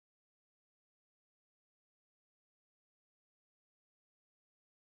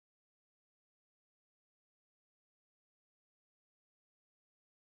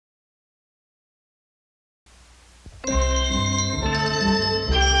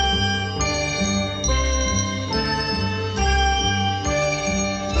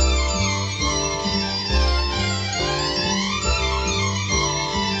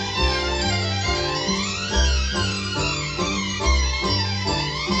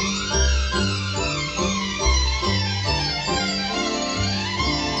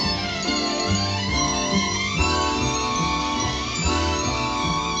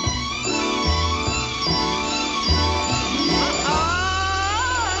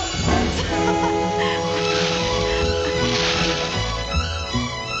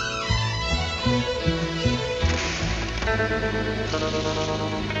Are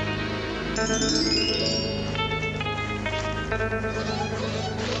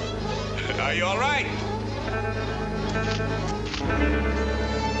you all right?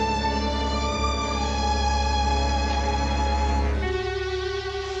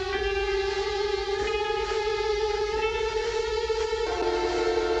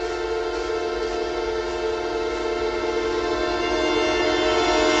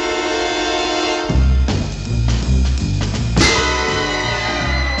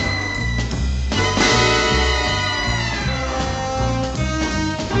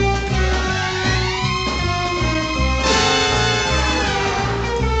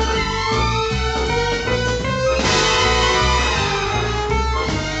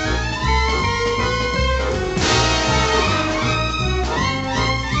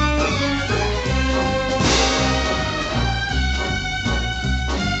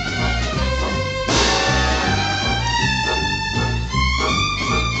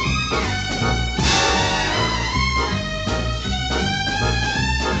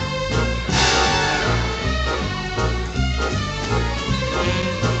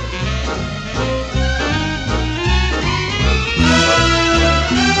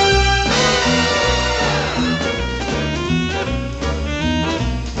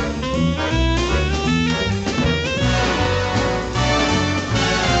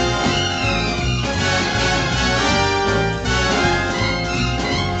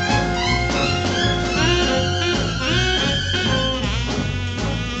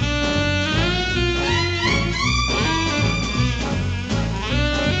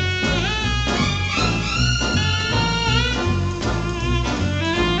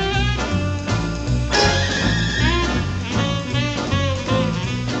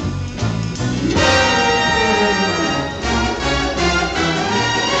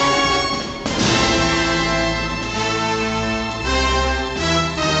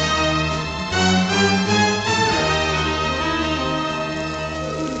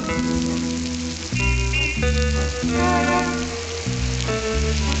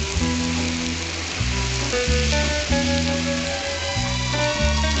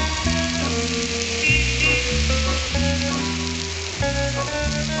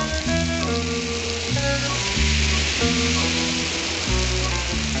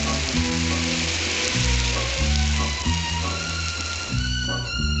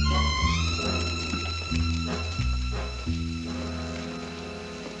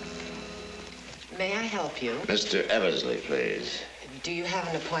 May I help you? Mr. Eversley, please. Do you have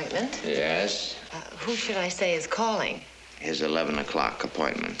an appointment? Yes. Who should I say is calling? His 11 o'clock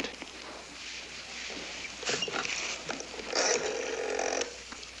appointment.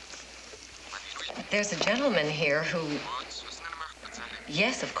 There's a gentleman here who...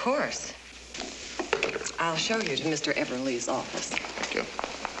 Yes, of course. I'll show you to Mr. Eversley's office. Thank you.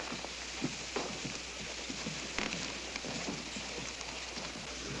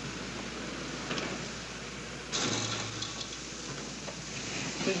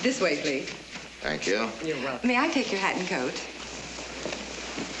 This way, please. Thank you. You're welcome. May I take your hat and coat?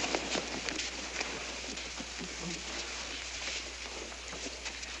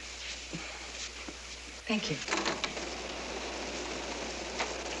 Thank you.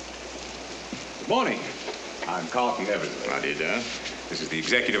 Good morning. I'm Carlton Eversley. How do you do? This is the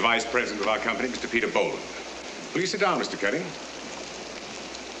Executive Vice President of our company, Mr. Peter Boland. Please sit down, Mr. Cutting.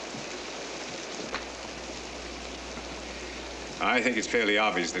 I think it's fairly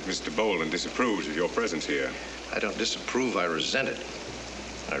obvious that Mr. Boland disapproves of your presence here. I don't disapprove, I resent it.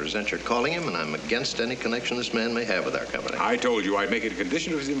 I resent your calling him, and I'm against any connection this man may have with our company. I told you I'd make it a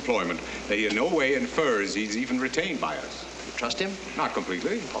condition of his employment that he in no way infers he's even retained by us. You trust him? Not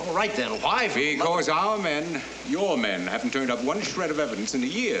completely. All right, then. Why? Because our men, your men, haven't turned up one shred of evidence in a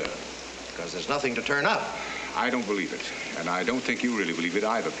year. Because there's nothing to turn up. I don't believe it, and I don't think you really believe it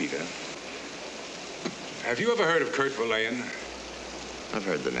either, Peter. Have you ever heard of Kurt Verlaine? I've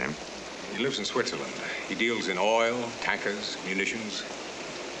heard the name. He lives in Switzerland. He deals in oil, tankers, munitions,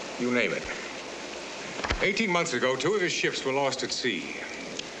 you name it. 18 months ago, 2 of his ships were lost at sea.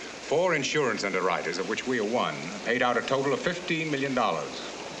 4 insurance underwriters, of which we are one, paid out a total of $15 million.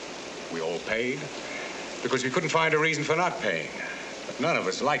 We all paid because we couldn't find a reason for not paying. But none of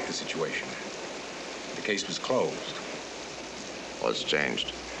us liked the situation. The case was closed. What's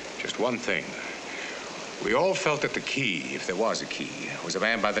changed? Just one thing. We all felt that the key, if there was a key, was a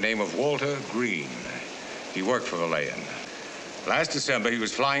man by the name of Walter Green. He worked for Verlaine. Last December, he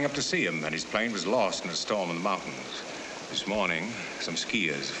was flying up to see him, and his plane was lost in a storm in the mountains. This morning, some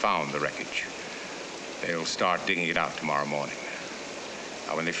skiers found the wreckage. They'll start digging it out tomorrow morning.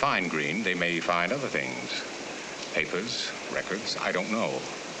 Now, when they find Green, they may find other things. Papers, records, I don't know.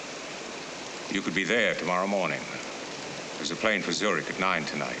 You could be there tomorrow morning. There's a plane for Zurich at 9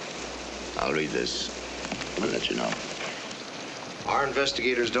 tonight. I'll read this. I'll let you know. Our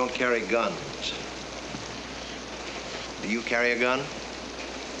investigators don't carry guns. Do you carry a gun?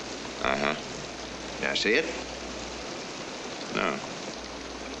 Uh-huh. Now, see it? No,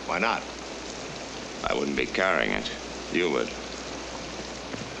 Why not? I wouldn't be carrying it. You would.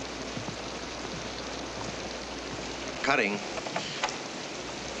 Cutting.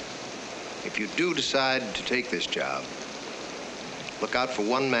 If you do decide to take this job, look out for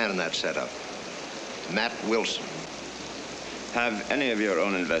one man in that setup. Matt Wilson. Have any of your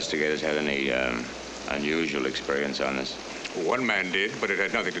own investigators had any unusual experience on this? One man did, but it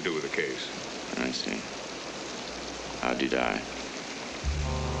had nothing to do with the case. I see. How'd he die?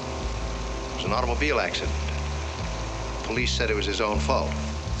 It was an automobile accident. Police said it was his own fault.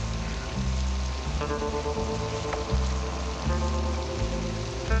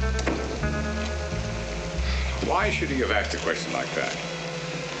 Why should he have asked a question like that?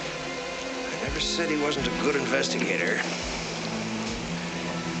 I never said he wasn't a good investigator.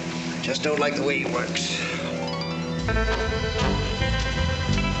 I just don't like the way he works.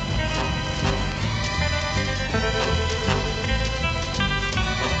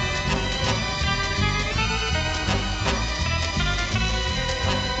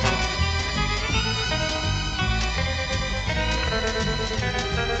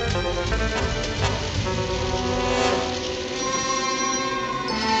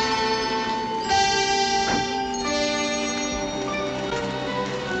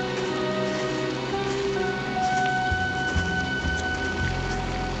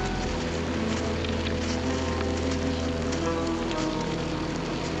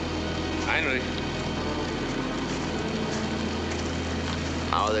 Heinrich.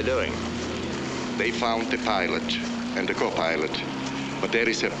 How are they doing? They found the pilot and the co-pilot, but there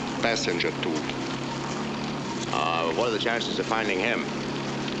is a passenger too. What are the chances of finding him?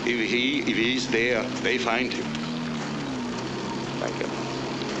 If he's there, they find him. Thank you.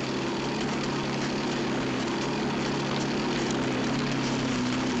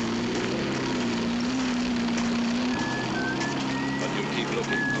 But you'll keep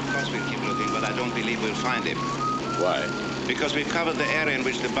looking. Of course we'll keep looking, but I don't believe we'll find him. Why? Because we've covered the area in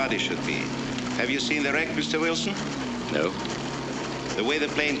which the body should be. Have you seen the wreck, Mr. Wilson? No. The way the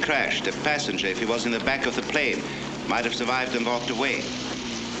plane crashed, the passenger, if he was in the back of the plane, might have survived and walked away.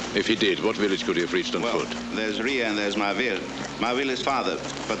 If he did, what village could he have reached on Well, foot? there's Ria and there's Marville. Marville is father,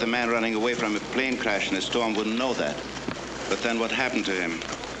 but the man running away from a plane crash in a storm wouldn't know that. But then what happened to him?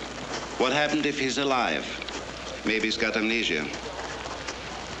 What happened if he's alive? Maybe he's got amnesia.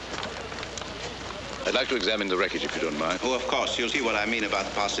 I'd like to examine the wreckage, if you don't mind. Oh, of course. You'll see what I mean about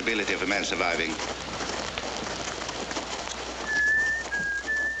the possibility of a man surviving.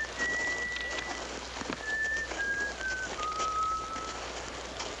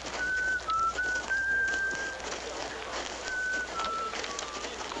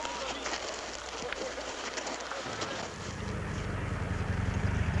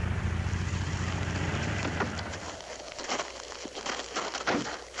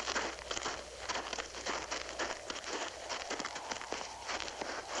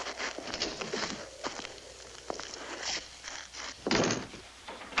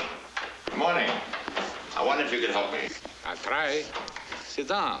 Morning. I wonder if you could help me. I'll try. Sit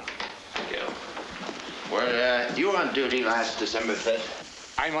down. Thank you. Were you on duty last December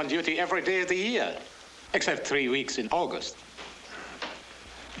 5th? I'm on duty every day of the year, except 3 weeks in August.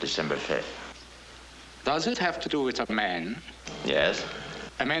 December 5th. Does it have to do with a man? Yes?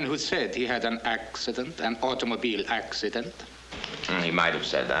 A man who said he had an accident, an automobile accident? He might have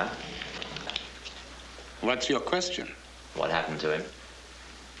said that. What's your question? What happened to him?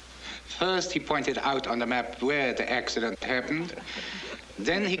 First, he pointed out on the map where the accident happened.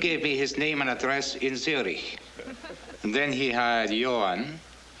 Then he gave me his name and address in Zurich. And then he hired Johan,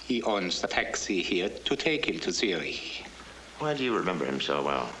 he owns the taxi here, to take him to Zurich. Why do you remember him so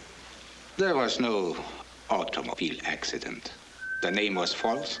well? There was no automobile accident. The name was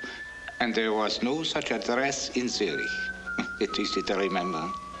false, and there was no such address in Zurich. It's easy to remember.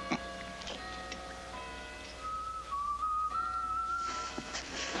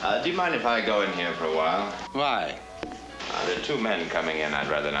 Do you mind if I go in here for a while? Why? There are 2 men coming in I'd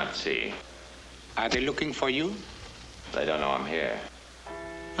rather not see. Are they looking for you? They don't know I'm here.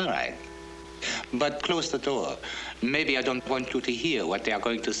 All right. But close the door. Maybe I don't want you to hear what they are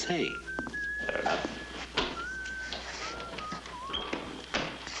going to say. Fair enough.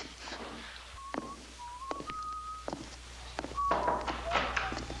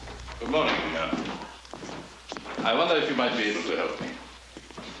 Good morning. I wonder if you might be able to help me.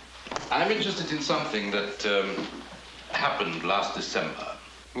 I'm interested in something that happened last December.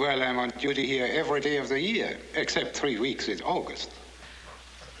 Well, I'm on duty here every day of the year, except 3 weeks in August.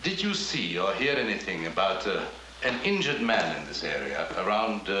 Did you see or hear anything about an injured man in this area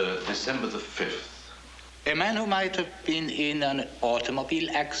around December the 5th? A man who might have been in an automobile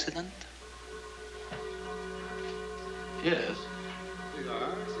accident? Yes.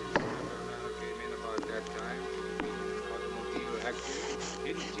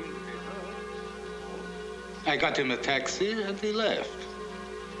 I got him a taxi and he left.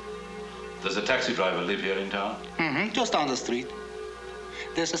 Does the taxi driver live here in town? Mm-hmm, just down the street.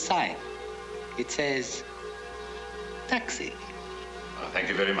 There's a sign. It says, taxi. Oh, thank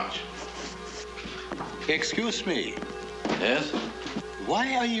you very much. Excuse me. Yes?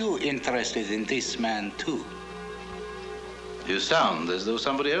 Why are you interested in this man, too? You sound as though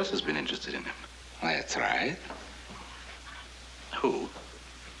somebody else has been interested in him. That's right. Who?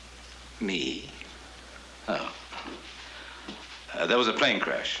 Me. Oh. There was a plane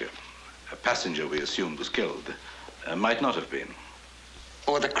crash. A passenger we assumed was killed. Might not have been.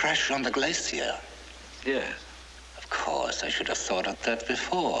 Or the crash on the glacier. Yes. Of course, I should have thought of that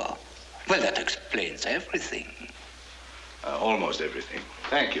before. Well, that explains everything. Almost everything.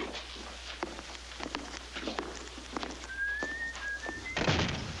 Thank you.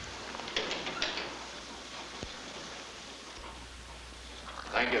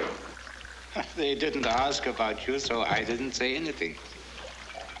 Thank you. They didn't ask about you, so I didn't say anything.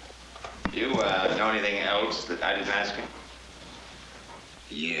 You know anything else that I didn't ask you?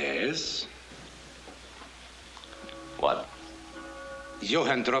 Yes. What?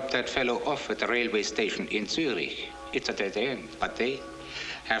 Johann dropped that fellow off at the railway station in Zurich. It's a dead end, but they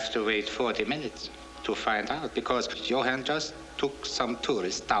have to wait 40 minutes to find out because Johann just took some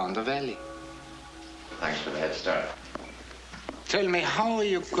tourists down the valley. Thanks for the head start. Tell me, how are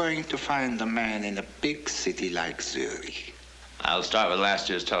you going to find a man in a big city like Zurich? I'll start with last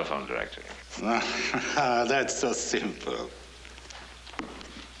year's telephone directory. That's so simple.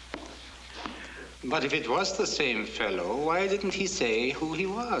 But if it was the same fellow, why didn't he say who he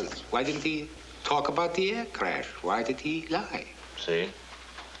was? Why didn't he talk about the air crash? Why did he lie? See?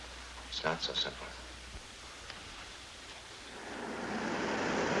 It's not so simple.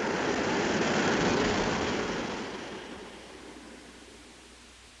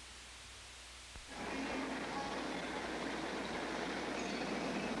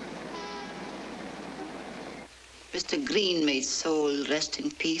 Mr. Green, may his soul rest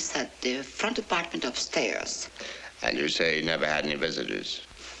in peace, at the front apartment upstairs. And you say you never had any visitors?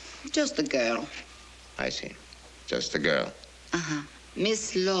 Just the girl. I see. Just the girl. Uh-huh.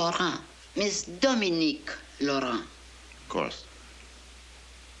 Miss Laurent. Miss Dominique Laurent. Of course.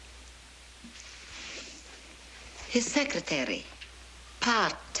 His secretary.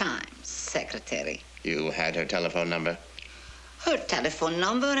 Part-time secretary. You had her telephone number? Her telephone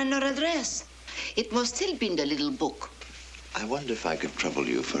number and her address. It must still be in the little book. I wonder if I could trouble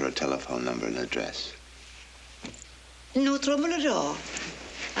you for a telephone number and address. No trouble at all.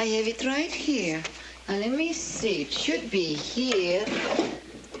 I have it right here. Now, let me see. It should be here.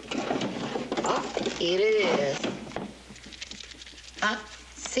 Oh, here it is.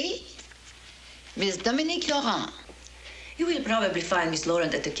 See? Miss Dominique Laurent. You will probably find Miss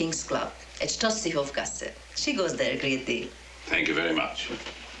Laurent at the King's Club at Stotzi-Hofgasse. She goes there a great deal. Thank you very much.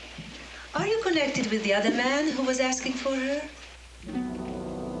 Are you connected with the other man who was asking for her?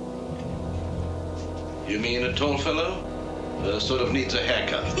 You mean a tall fellow? Sort of needs a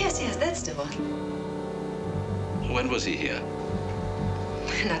haircut. Yes, that's the one. When was he here?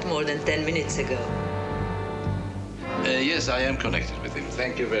 Not more than 10 minutes ago. Yes, I am connected with him.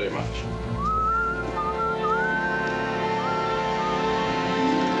 Thank you very much.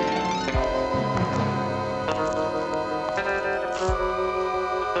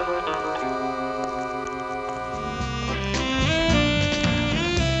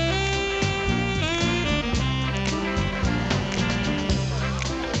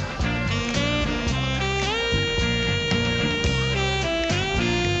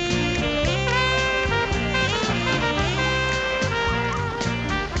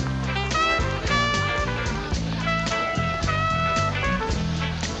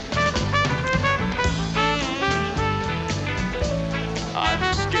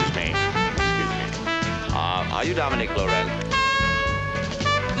 Are you Dominique Laurent?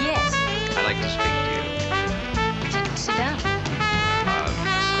 Yes. I'd like to speak to you. Sit down.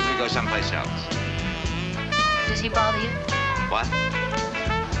 Could we go someplace else? Does he bother you? What?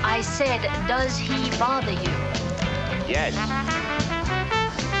 I said, does he bother you? Yes.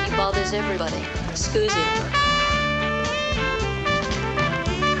 He bothers everybody. Excuse him.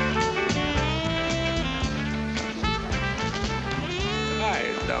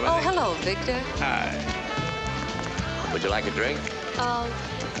 Melanie. Oh, hello, Victor. Hi. Would you like a drink?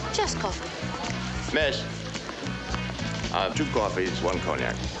 Just coffee. Miss, 2 coffees, 1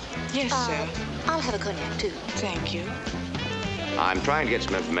 cognac. Yes, sir. I'll have a cognac, too. Thank you. I'm trying to get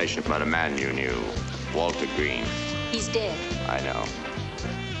some information about a man you knew, Walter Green. He's dead. I know.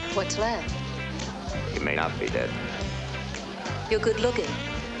 What's left? He may not be dead. You're good looking.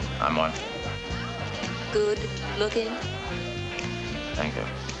 I'm what? Good looking. Thank you.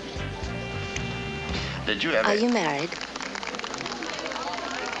 Did you ever... Are you married?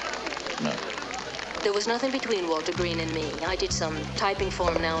 No. There was nothing between Walter Green and me. I did some typing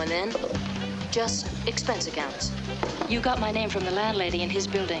for him now and then. Just expense accounts. You got my name from the landlady in his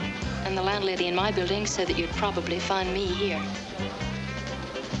building. And the landlady in my building said that you'd probably find me here.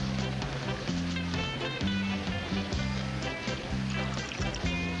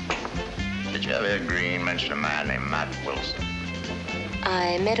 Did you ever hear Green mention a man named Matt Wilson?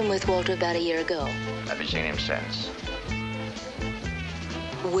 I met him with Walter about a year ago. Have you seen him since?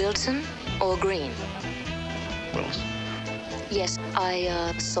 Wilson or Green? Wilson. Yes,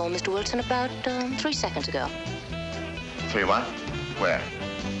 I saw Mr. Wilson about 3 seconds ago. 3 what? Where?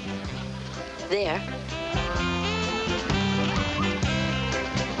 There.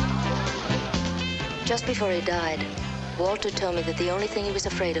 Just before he died, Walter told me that the only thing he was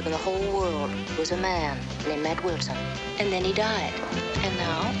afraid of in the whole world was a man named Matt Wilson. And then he died. And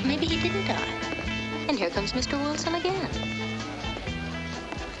now, maybe he didn't die. And here comes Mr. Wilson again.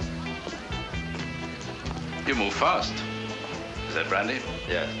 You move fast. Is that brandy?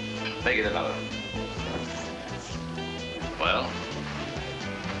 Yes. Make it another. Well,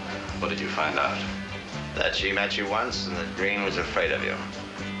 what did you find out? That she met you once and that Green was afraid of you.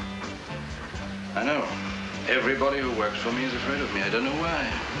 I know. Everybody who works for me is afraid of me. I don't know why.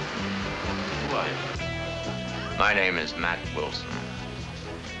 Why? My name is Matt Wilson.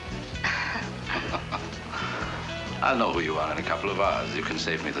 I'll know who you are in a couple of hours. You can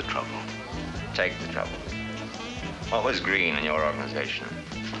save me the trouble. Take the trouble. What was Green in your organization?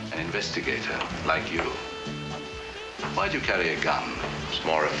 An investigator, like you. Why'd you carry a gun? It's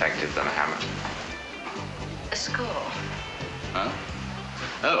more effective than a hammer. A skull. Huh?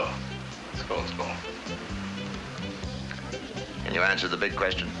 Oh. Skull. Can you answer the big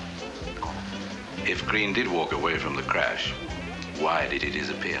question? If Green did walk away from the crash, why did he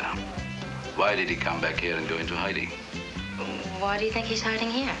disappear? Why did he come back here and go into hiding? Why do you think he's hiding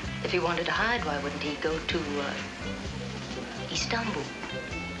here? If he wanted to hide, why wouldn't he go to Istanbul?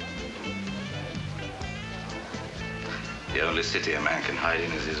 The only city a man can hide in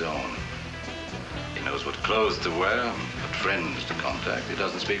is his own. He knows what clothes to wear, what friends to contact. He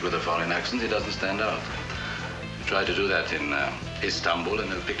doesn't speak with a foreign accent. He doesn't stand out. You try to do that in Istanbul and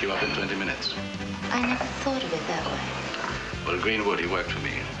they'll pick you up in 20 minutes. I never thought of it that way. Well, Greenwood, he worked for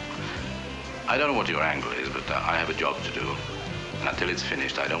me. I don't know what your angle is, but I have a job to do. And until it's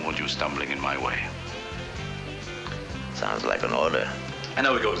finished, I don't want you stumbling in my way. Sounds like an order. I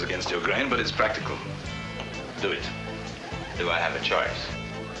know it goes against your grain, but it's practical. Do it. Do I have a choice?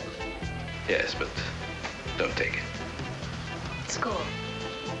 Yes, but don't take it. School.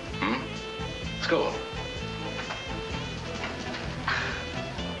 School.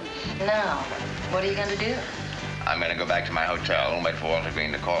 Now, what are you going to do? I'm going to go back to my hotel and wait for Walter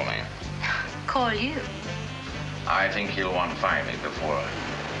Green to call me. Call you? I think he'll want to find me before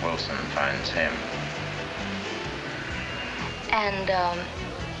Wilson finds him. And,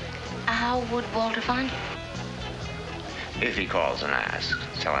 how would Walter find you? If he calls and asks,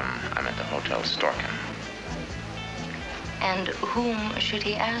 tell him I'm at the Hotel Storken. And whom should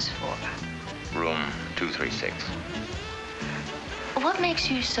he ask for? Room 236. What makes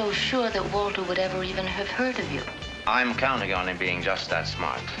you so sure that Walter would ever even have heard of you? I'm counting on him being just that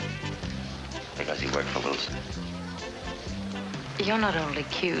smart. Because he worked for Wilson. You're not only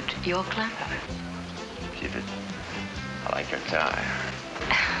cute, you're clever. Cupid, I like your tie.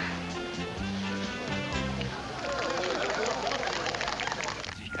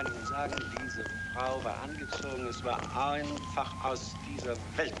 Ich kann Ihnen sagen, diese Frau war angezogen. Es war einfach aus dieser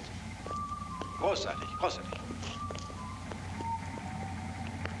Welt. Großartig, großartig.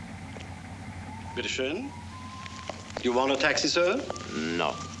 Bitte schön. You want a taxi, sir?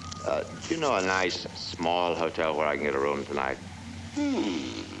 No. Do you know a nice, small hotel where I can get a room tonight?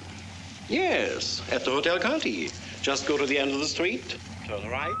 Yes, at the Hotel Conti. Just go to the end of the street, turn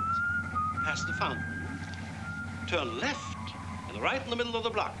right, past the fountain. Turn left, and right in the middle of the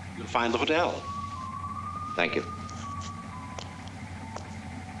block, you'll find the hotel. Thank you.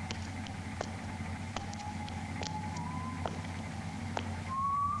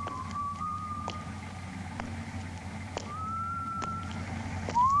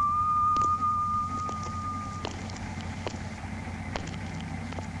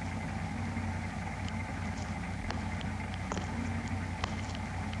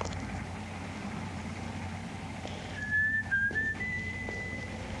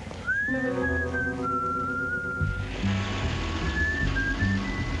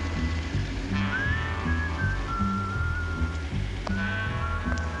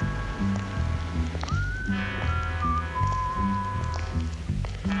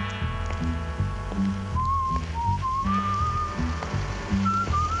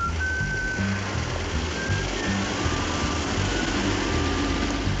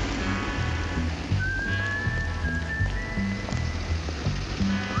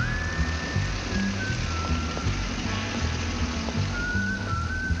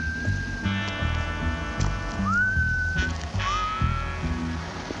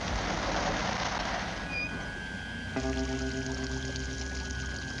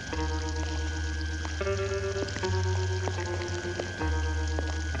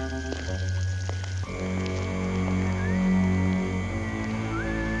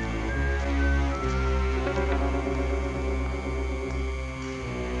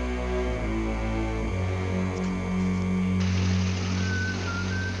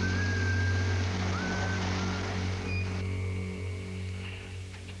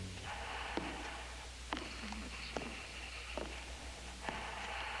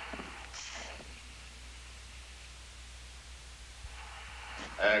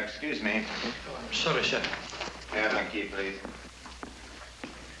 Excuse me. Sorry, sir. May I have my key, please?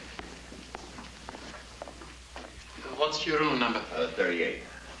 What's your room number? 38.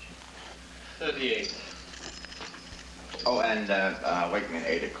 38. Oh, and wake me at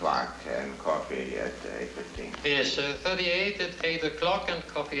 8 o'clock and coffee at 8:15. Yes, 38 at 8 o'clock and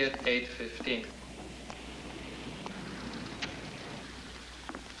coffee at 8:15.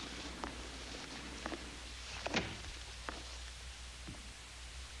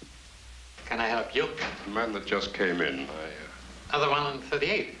 Can I help you? The man that just came in, Other one on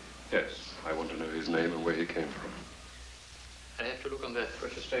 38? Yes, I want to know his name and where he came from. I have to look on the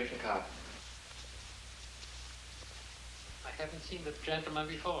registration card. I haven't seen the gentleman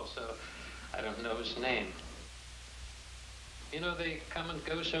before, so I don't know his name. You know, they come and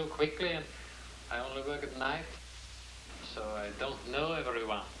go so quickly, and I only work at night, so I don't know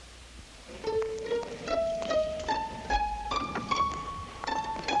everyone.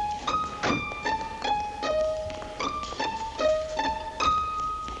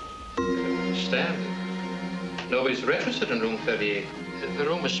 Understand? Nobody's registered in room 38. The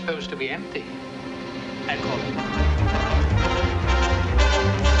room is supposed to be empty. I call it.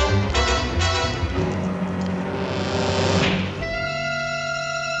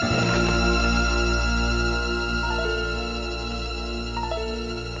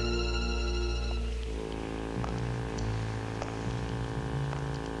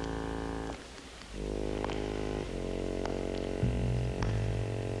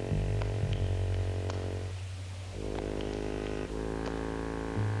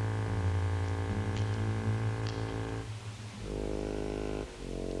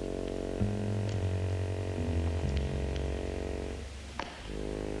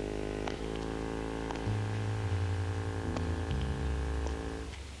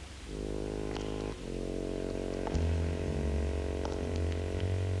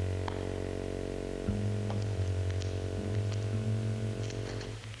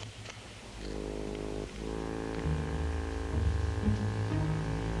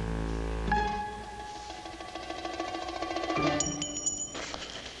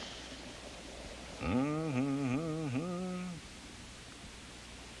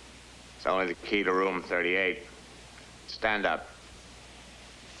 It's only the key to room 38. Stand up.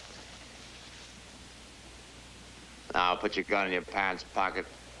 Now, put your gun in your pants pocket.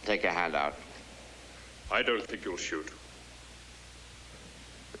 Take your hand out. I don't think you'll shoot.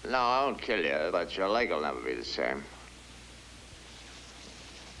 No, I won't kill you, but your leg will never be the same.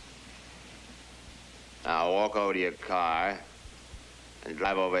 Now, walk over to your car and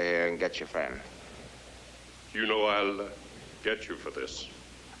drive over here and get your friend. You know I'll get you for this.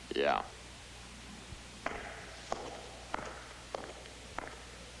 Yeah.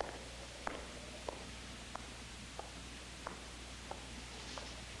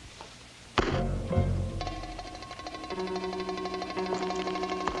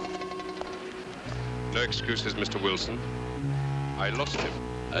 No excuses, Mr. Wilson. I lost him.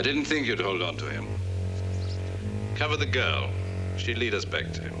 I didn't think you'd hold on to him. Cover the girl. She'd lead us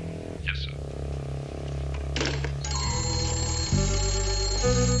back to him. Yes, sir.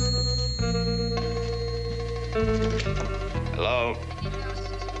 Hello?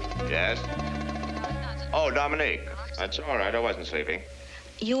 Yes? Oh, Dominique. That's all right. I wasn't sleeping.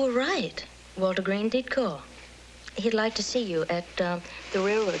 You were right. Walter Green did call. He'd like to see you at the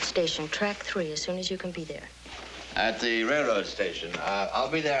railroad station, track 3, as soon as you can be there. At the railroad station. I'll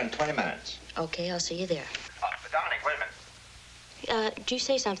be there in 20 minutes. Okay, I'll see you there. Dominic, wait a minute. Did you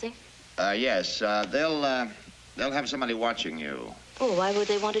say something? Yes. They'll have somebody watching you. Oh, why would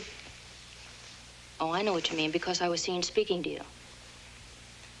they want to... Oh, I know what you mean, because I was seen speaking to you.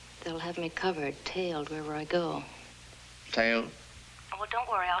 They'll have me covered, tailed wherever I go. Tailed? Oh, well, don't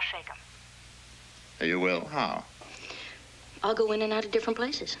worry, I'll shake them. You will? How? I'll go in and out of different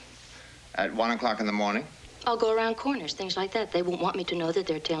places. At 1 o'clock in the morning? I'll go around corners, things like that. They won't want me to know that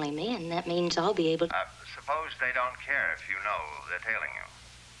they're tailing me, and that means I'll be able to... Suppose they don't care if you know they're tailing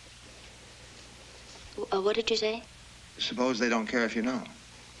you. What did you say? Suppose they don't care if you know.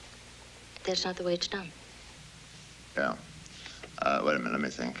 That's not the way it's done. Yeah. Wait a minute, let me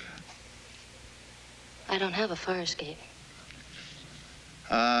think. I don't have a fire escape.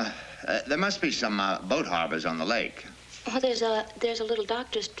 There must be some boat harbors on the lake. Oh, there's a little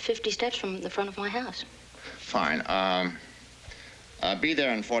dock just 50 steps from the front of my house. Fine. Be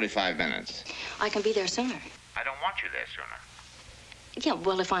there in 45 minutes. I can be there sooner. I don't want you there sooner. Yeah,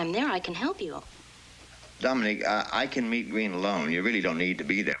 well, if I'm there, I can help you. Dominic, I can meet Green alone. You really don't need to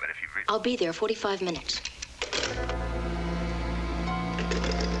be there, but if you... I'll be there 45 minutes.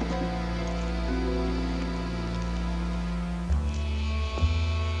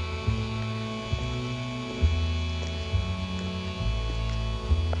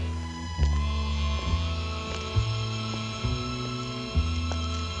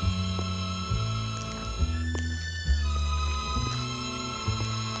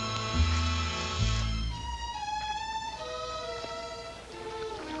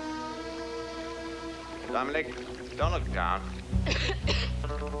 Dominic, don't look down.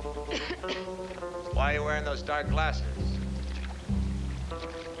 Why are you wearing those dark glasses?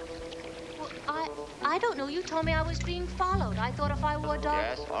 Well, I don't know. You told me I was being followed. I thought if I wore dark...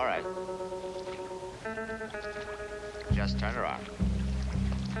 Yes, all right. Just turn around.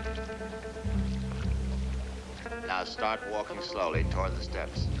 Now start walking slowly toward the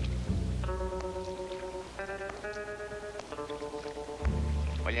steps.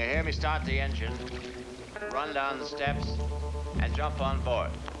 When you hear me start the engine, run down the steps and jump on board.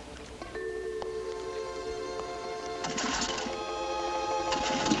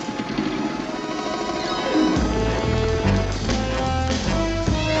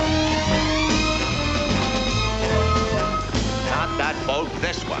 Not that boat,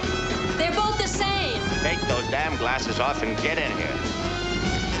 this one. They're both the same. Take those damn glasses off and get in here.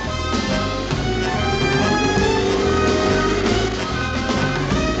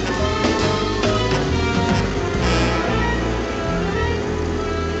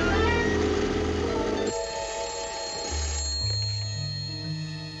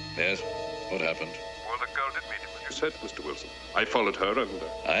 Yes? What happened? Well, the girl did meet him, as you said, Mr. Wilson. I followed her and...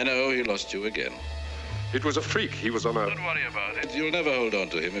 I know he lost you again. It was a freak. He was on a... Don't worry about it. You'll never hold on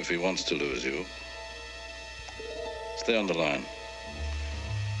to him if he wants to lose you. Stay on the line.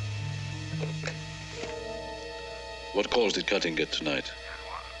 What calls did Cutting get tonight?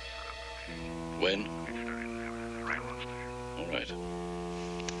 When? All right.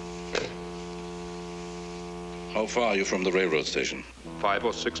 How far are you from the railroad station? 5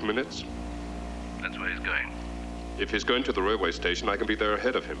 or 6 minutes. That's where he's going. If he's going to the railway station, I can be there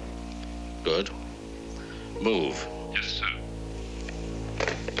ahead of him. Good. Move. Yes, sir.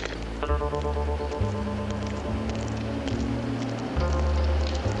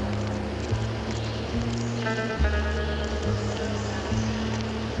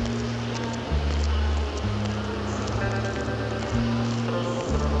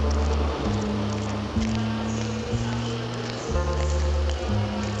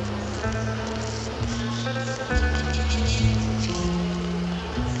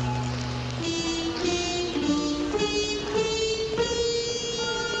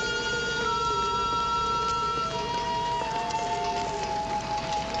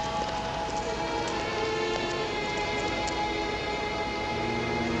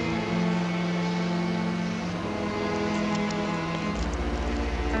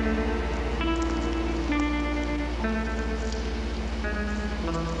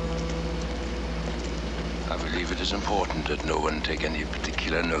 I believe it is important that no one take any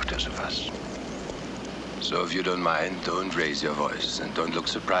particular notice of us. So if you don't mind, don't raise your voice and don't look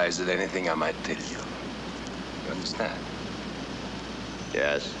surprised at anything I might tell you. You understand?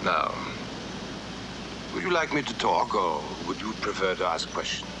 Yes. Now, would you like me to talk or would you prefer to ask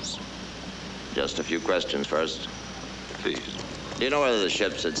questions? Just a few questions first. Please. Do you know whether the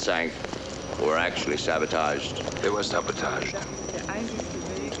ships that sank were actually sabotaged? They were sabotaged.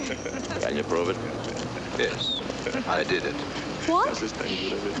 Can you prove it? Yes, I did it. What?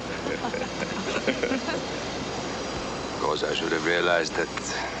 course, I should have realized that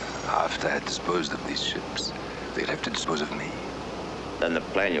after I had disposed of these ships, they'd have to dispose of me. Then the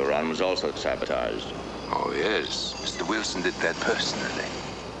plane you were on was also sabotaged. Oh, yes. Mr. Wilson did that personally.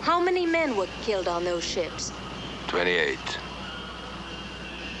 How many men were killed on those ships? 28.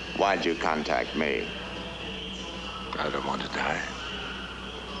 Why'd you contact me? I don't want to die.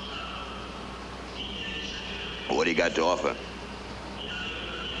 What do you got to offer?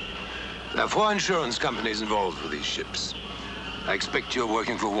 There are 4 insurance companies involved with these ships. I expect you're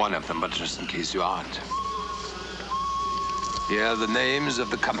working for one of them, but just in case you aren't. Here are the names of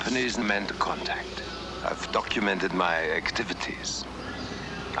the companies and men to contact. I've documented my activities.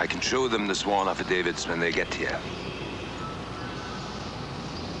 I can show them the sworn affidavits when they get here.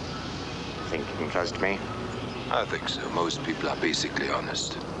 Think you can trust me? I think so. Most people are basically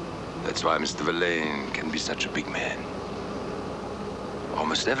honest. That's why Mr. Verlaine can be such a big man.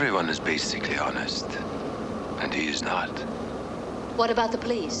 Almost everyone is basically honest, and he is not. What about the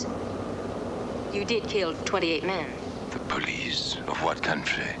police? You did kill 28 men. The police? Of what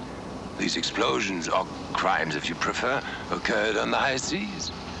country? These explosions, or crimes if you prefer, occurred on the high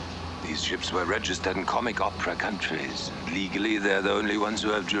seas. These ships were registered in comic opera countries. Legally, they're the only ones who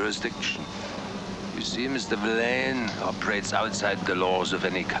have jurisdiction. You see, Mr. Verlaine operates outside the laws of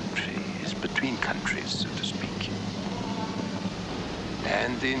any country. He's between countries, so to speak.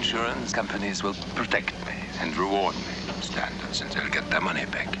 And the insurance companies will protect me and reward me, standard, since they'll get their money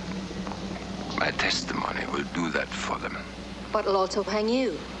back. My testimony will do that for them. But it'll also hang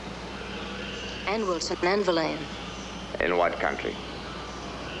you. And Wilson and Verlaine. In what country?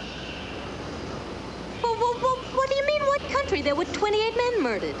 What do you mean, what country? There were 28 men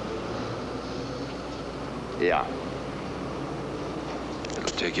murdered. Yeah.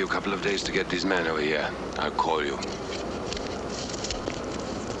 It'll take you a couple of days to get these men over here. I'll call you.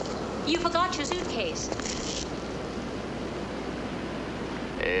 You forgot your suitcase.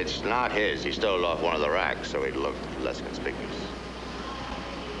 It's not his. He stole off one of the racks, so he'd look less conspicuous.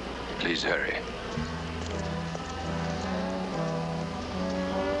 Please hurry.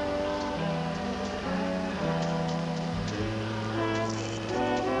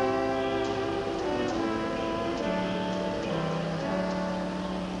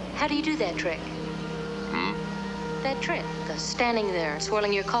 How do you do that trick? That trick, standing there,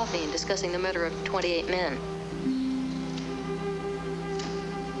 swirling your coffee and discussing the murder of 28 men.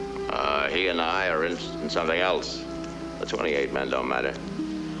 He and I are interested in something else. The 28 men don't matter.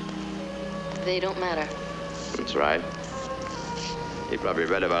 They don't matter. That's right. You probably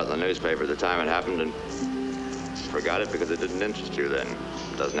read about it in the newspaper at the time it happened and forgot it because it didn't interest you then.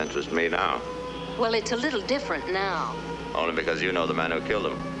 It doesn't interest me now. Well, it's a little different now. Only because you know the man who killed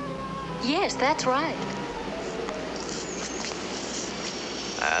him. Yes, that's right.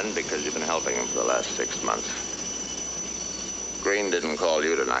 And because you've been helping him for the last 6 months. Green didn't call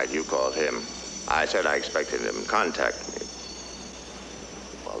you tonight. You called him. I said I expected him to contact me.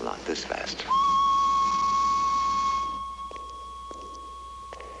 Well, not this fast.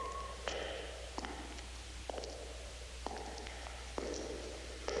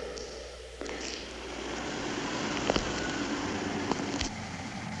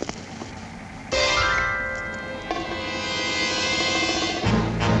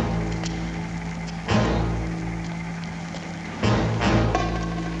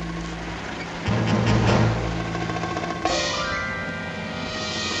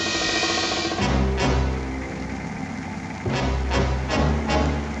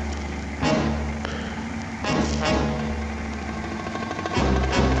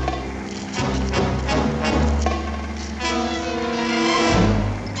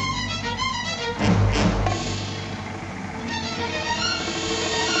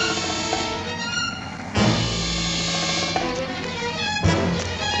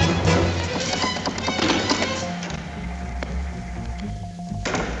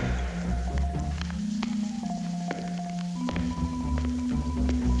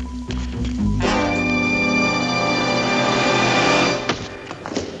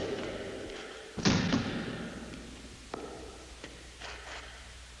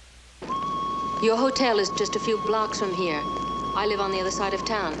 Your hotel is just a few blocks from here. I live on the other side of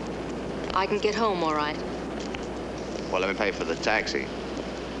town. I can get home all right. Well, let me pay for the taxi.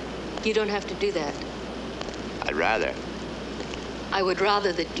 You don't have to do that. I'd rather. I would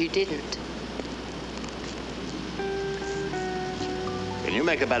rather that you didn't. Can you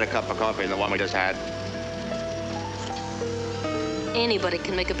make a better cup of coffee than the one we just had? Anybody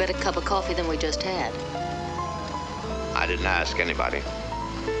can make a better cup of coffee than we just had. I didn't ask anybody.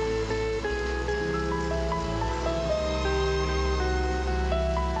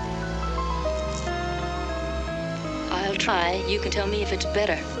 I'll try, you can tell me if it's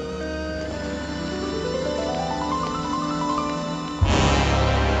better.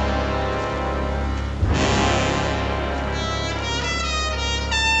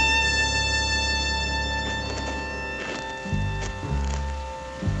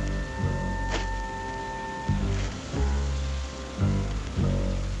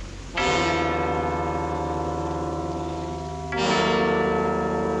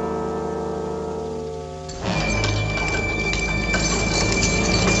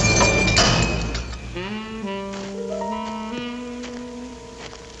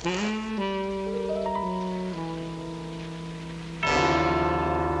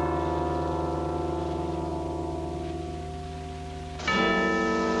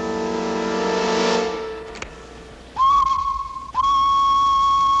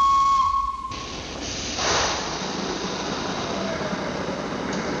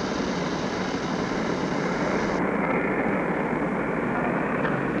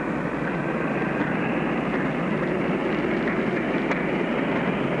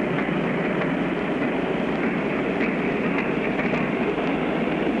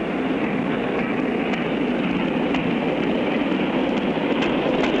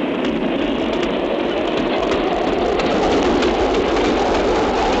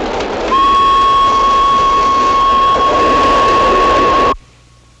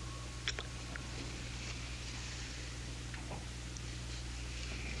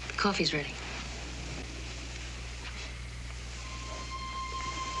 Coffee's ready.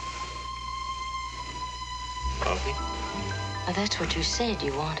 Coffee? Oh, that's what you said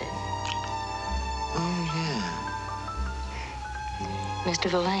you wanted. Oh, yeah. Mr.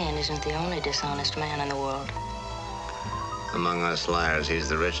 Verlaine isn't the only dishonest man in the world. Among us liars, he's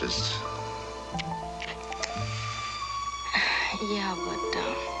the richest. Yeah, but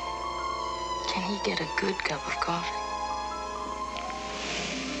can he get a good cup of coffee?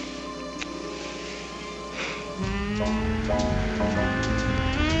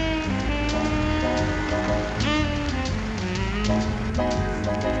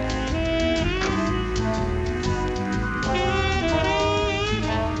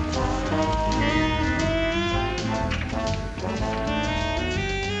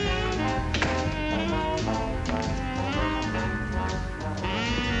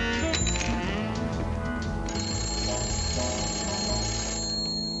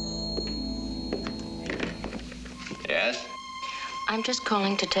 Yes? I'm just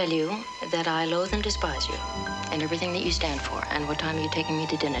calling to tell you that I loathe and despise you and everything that you stand for. And what time are you taking me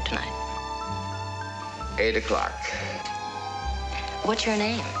to dinner tonight? 8 o'clock. What's your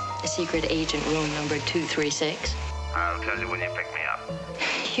name? Secret agent room number 236? I'll tell you when you pick me up.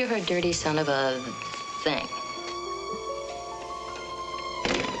 You're a dirty son of a thing.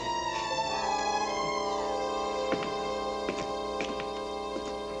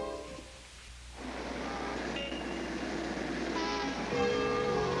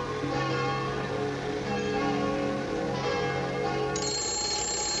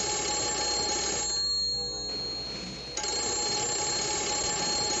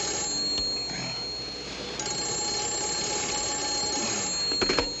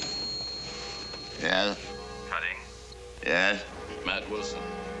 Yes? Cutting. Yes? Matt Wilson.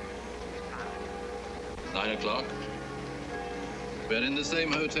 9 o'clock. We're in the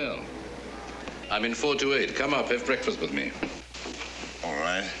same hotel. I'm in 428. Come up, have breakfast with me. All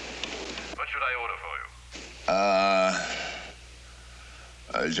right. What should I order for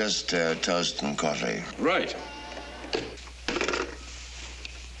you? Just toast and coffee. Right.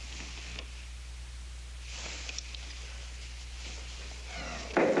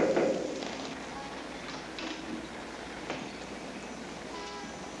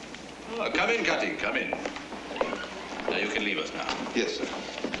 Come in, Cutting, come in. Now you can leave us now. Yes, sir.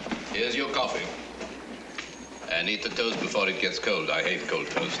 Here's your coffee. And eat the toast before it gets cold. I hate cold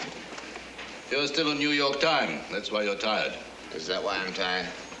toast. You're still in New York time. That's why you're tired. Is that why I'm tired?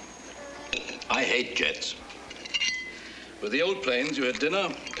 I hate jets. With the old planes, you had dinner,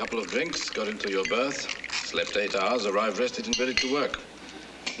 a couple of drinks, got into your berth, slept 8 hours, arrived rested and ready to work.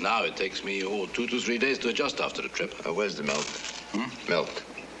 Now it takes me 2 to 3 days to adjust after a trip. Where's the milk? Milk.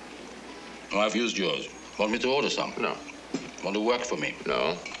 Oh, I've used yours. Want me to order some? No. Want to work for me?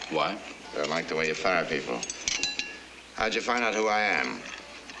 No. Why? I don't like the way you fire people. How'd you find out who I am?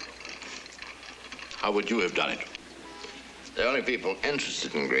 How would you have done it? The only people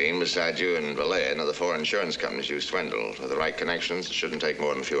interested in Green, besides you and Verlaine, are the 4 insurance companies you swindled. With the right connections, it shouldn't take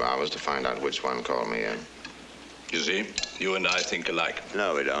more than a few hours to find out which one called me in. You see, you and I think alike.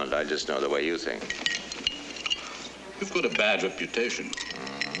 No, we don't. I just know the way you think. You've got a bad reputation.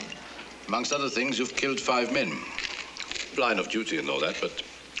 Amongst other things, you've killed 5 men. line of duty and all that, but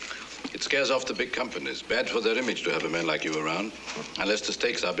it scares off the big companies. Bad for their image to have a man like you around, unless the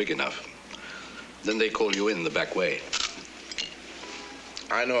stakes are big enough. Then they call you in the back way.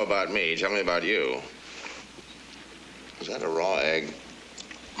 I know about me. Tell me about you. Is that a raw egg?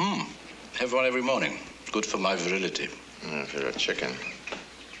 Have one every morning. Good for my virility. If you're a chicken.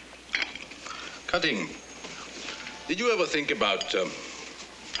 Cutting, did you ever think about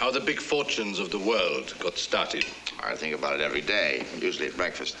how the big fortunes of the world got started? I think about it every day, usually at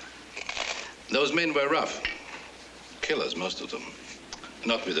breakfast. Those men were rough. Killers, most of them.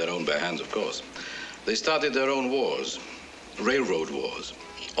 Not with their own bare hands, of course. They started their own wars. Railroad wars.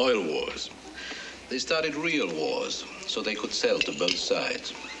 Oil wars. They started real wars, so they could sell to both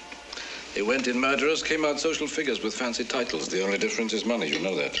sides. They went in murderers, came out social figures with fancy titles. The only difference is money, you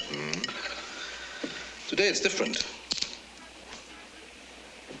know that. Today it's different.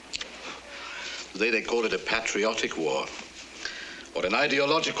 Today they call it a patriotic war, or an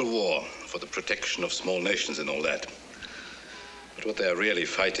ideological war for the protection of small nations and all that. But what they're really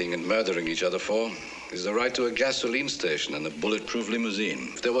fighting and murdering each other for is the right to a gasoline station and a bulletproof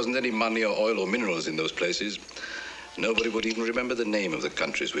limousine. If there wasn't any money or oil or minerals in those places, nobody would even remember the name of the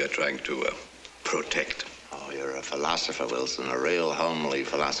countries we are trying to protect. Oh, you're a philosopher, Wilson, a real homely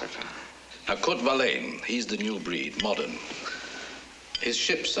philosopher. Now, Kurt Verlaine, he's the new breed, modern. His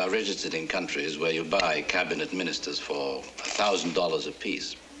ships are registered in countries where you buy cabinet ministers for $1,000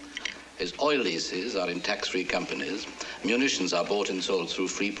 apiece. His oil leases are in tax-free companies. Munitions are bought and sold through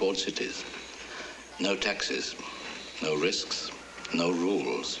free port cities. No taxes, no risks, no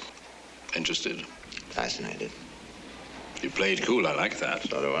rules. Interested? Fascinated. You played cool, I like that.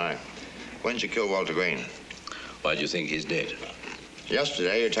 So do I. When'd you kill Walter Green? Why do you think he's dead?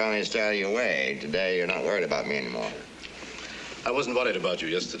 Yesterday, you told me to stay out of your way. Today, you're not worried about me anymore. I wasn't worried about you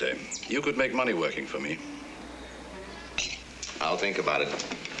yesterday. You could make money working for me. I'll think about it.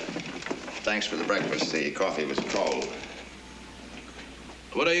 Thanks for the breakfast. The coffee was cold.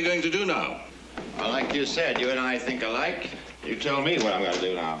 What are you going to do now? Well, like you said, you and I think alike. You tell me what I'm going to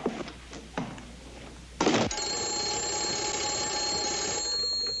do now.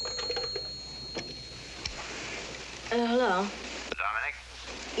 Hello? Dominic?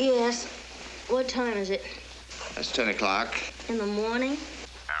 Yes. What time is it? It's 10 o'clock. In the morning?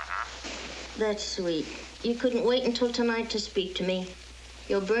 That's sweet. You couldn't wait until tonight to speak to me.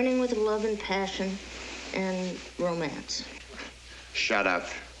 You're burning with love and passion and romance. Shut up.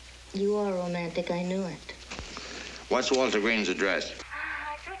 You are romantic, I knew it. What's Walter Green's address?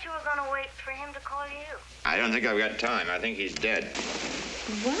 I thought you were going to wait for him to call you. I don't think I've got time. I think he's dead.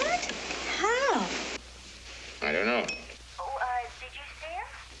 What? How? I don't know. Oh, did you see him?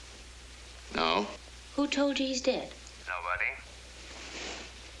 No. Who told you he's dead? Nobody.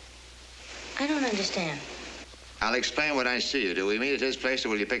 I don't understand. I'll explain when I see you. Do we meet at his place or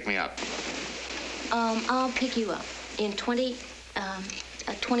will you pick me up? I'll pick you up in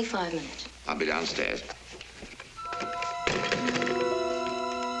 25 minutes. I'll be downstairs.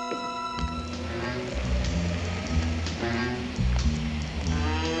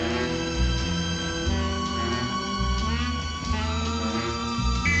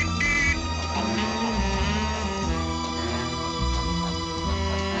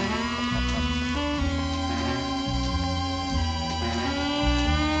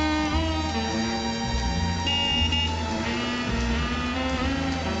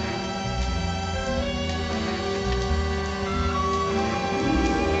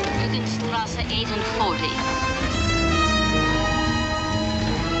 Jugendstraße 8 and 40.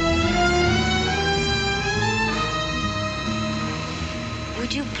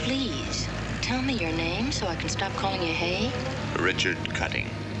 Would you please tell me your name so I can stop calling you Hay? Richard Cutting.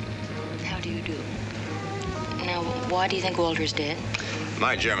 How do you do? Now, why do you think Walter's dead?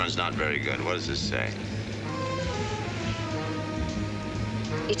 My German's not very good. What does this say?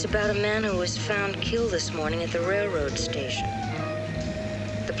 It's about a man who was found killed this morning at the railroad station.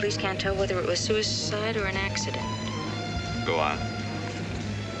 The police can't tell whether it was suicide or an accident. Go on.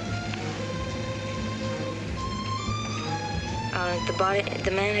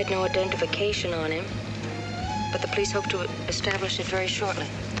 The man had no identification on him, but the police hope to establish it very shortly.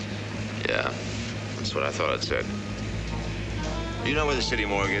 Yeah, that's what I thought it said. Do you know where the city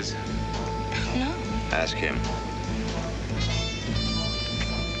morgue is? No. Ask him.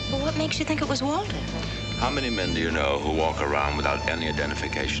 Well, what makes you think it was Walter? How many men do you know who walk around without any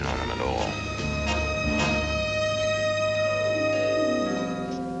identification on them at all?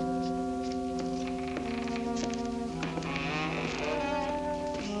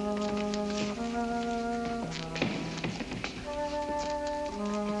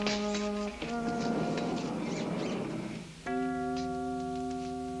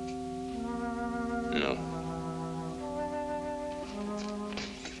 No.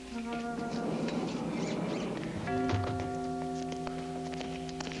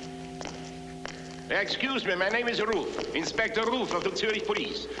 Excuse me, my name is Roof, Inspector Roof of the Zurich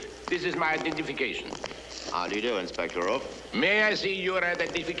Police. This is my identification. How do you do, Inspector Roof? May I see your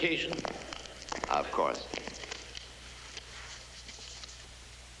identification? Of course.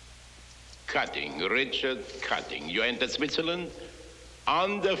 Cutting, Richard Cutting. You entered Switzerland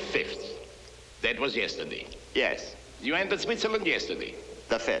on the 5th. That was yesterday. Yes. You entered Switzerland yesterday.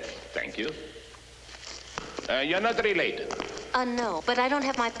 The 5th. Thank you. You're not related. No, but I don't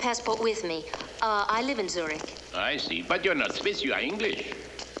have my passport with me. I live in Zurich. I see. But you're not Swiss, you are English.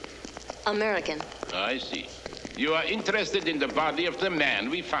 American. I see. You are interested in the body of the man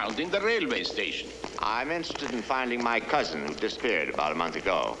we found in the railway station. I'm interested in finding my cousin who disappeared about a month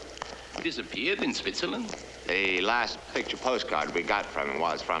ago. Disappeared in Switzerland? The last picture postcard we got from him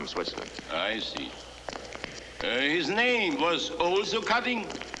was from Switzerland. I see. His name was also Cutting?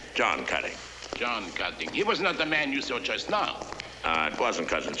 John Cutting. John Cutting. He was not the man you saw just now. It wasn't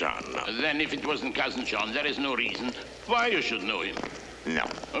Cousin John, no. Then if it wasn't Cousin John, there is no reason why you should know him. No.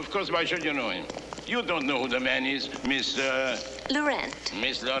 Of course, why should you know him? You don't know who the man is, Miss... Laurent.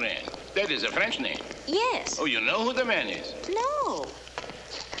 Miss Laurent. That is a French name. Yes. Oh, you know who the man is? No.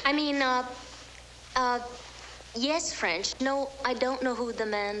 I mean, yes, French. No, I don't know who the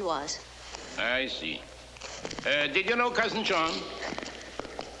man was. I see. Did you know Cousin John?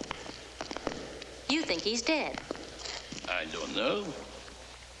 You think he's dead. I don't know.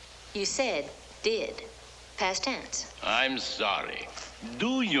 You said did. Past tense. I'm sorry.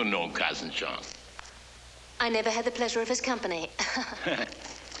 Do you know Cousin John? I never had the pleasure of his company.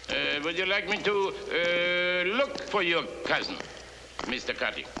 Would you like me to look for your cousin, Mr.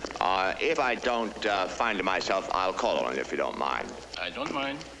 Cutting? If I don't find him myself, I'll call on you if you don't mind. I don't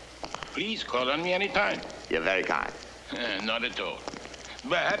mind. Please call on me anytime. You're very kind. Not at all.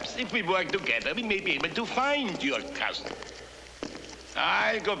 Perhaps if we work together, we may be able to find your cousin.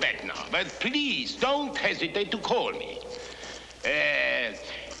 I'll go back now, but please don't hesitate to call me.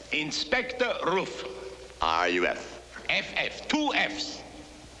 Inspector Roof. R-U-F. F-F. 2 F's.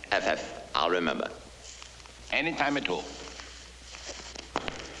 F-F. I'll remember. Anytime at all.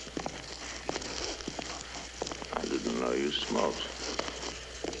 I didn't know you smoked.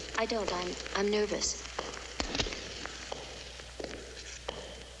 I don't. I'm nervous.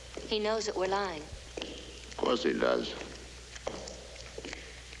 He knows that we're lying. Of course he does.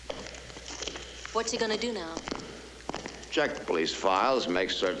 What's he gonna do now? Check the police files, make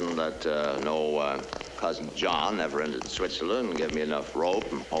certain that no Cousin John ever entered Switzerland, and give me enough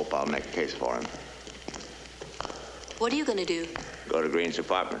rope, and hope I'll make a case for him. What are you gonna do? Go to Green's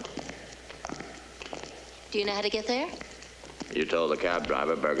apartment. Do you know how to get there? You told the cab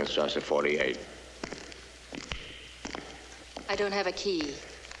driver, Bergenstrasse 48. I don't have a key.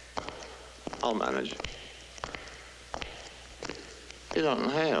 I'll manage. You don't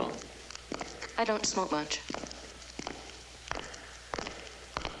inhale. I don't smoke much.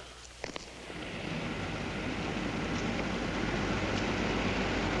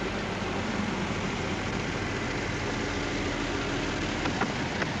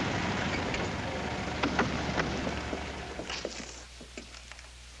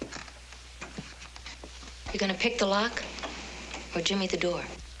 You gonna pick the lock or Jimmy the door?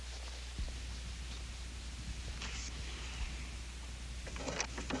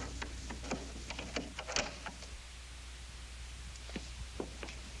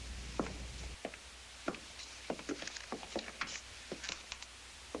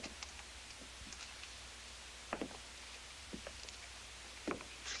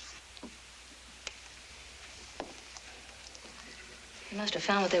 They must have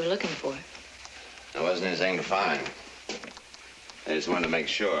found what they were looking for. There wasn't anything to find. They just wanted to make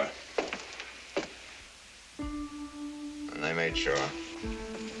sure. And they made sure.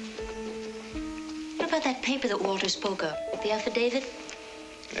 What about that paper that Walter spoke of? The affidavit?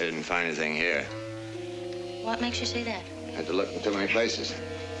 They didn't find anything here. What makes you say that? Had to look in too many places.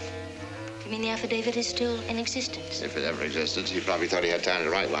 You mean the affidavit is still in existence? If it ever existed, he probably thought he had time to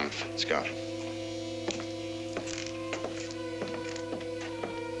write one. Scott.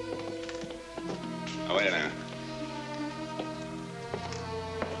 Oh, wait a minute.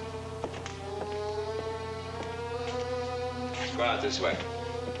 Go out this way.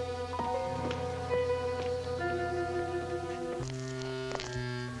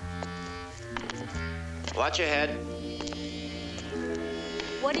 Watch your head.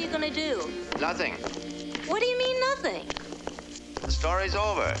 What are you gonna do? Nothing. What do you mean, nothing? The story's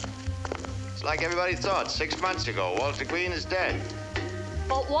over. It's like everybody thought 6 months ago. Walter Green is dead.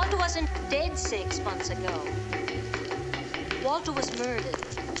 But Walter wasn't dead 6 months ago. Walter was murdered.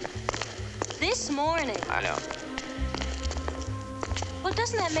 This morning. I know. Well,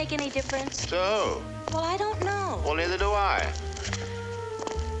 doesn't that make any difference? So? Well, I don't know. Well, neither do I.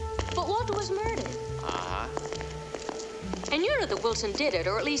 But Walter was murdered. Uh-huh. And you know that Wilson did it,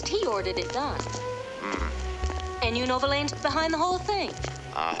 or at least he ordered it done. And you know Verlaine's behind the whole thing.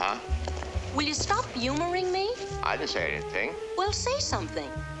 Uh-huh. Will you stop humoring me? I didn't say anything. Well, say something.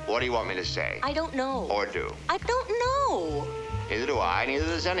 What do you want me to say? I don't know. Or do? I don't know. Neither do I, neither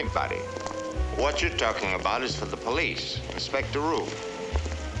does anybody. What you're talking about is for the police. Inspector Roof.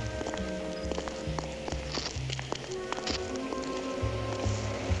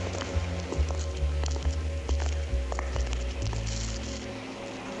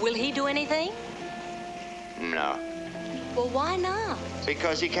 Will he do anything? No. Well, why not?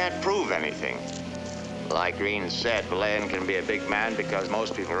 Because he can't prove anything. Like Green said, Verlaine can be a big man because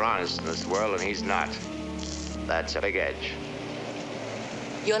most people are honest in this world, and he's not. That's a big edge.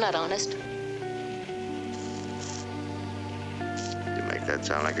 You're not honest. You make that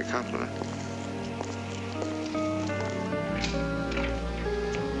sound like a compliment.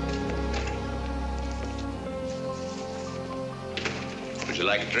 Would you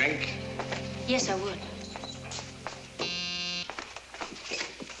like a drink? Yes, I would.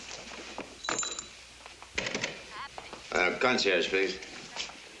 Concierge, please.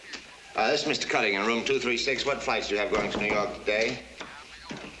 This is Mr. Cutting in room 236. What flights do you have going to New York today?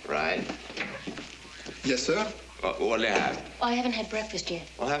 Right. Yes, sir. What do you have? Oh, I haven't had breakfast yet.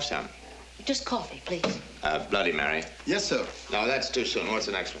 We'll have some. Just coffee, please. Bloody Mary. Yes, sir. No, that's too soon. What's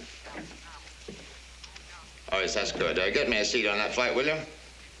the next one? Oh, yes, that's good. Get me a seat on that flight, will you?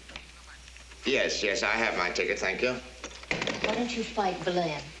 Yes, I have my ticket, thank you. Why don't you fight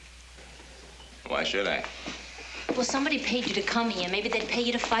Verlaine? Why should I? Well, somebody paid you to come here. Maybe they'd pay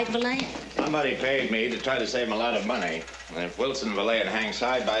you to fight Verlaine. Somebody paid me to try to save him a lot of money. And if Wilson and Verlaine hang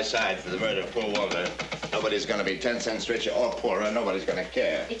side by side for the murder of poor Walter, nobody's going to be 10 cents richer or poorer. Nobody's going to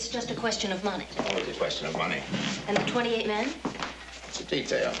care. It's just a question of money. Always a question of money. And the 28 men? It's a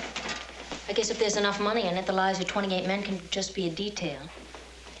detail. I guess if there's enough money in it, the lives of 28 men can just be a detail.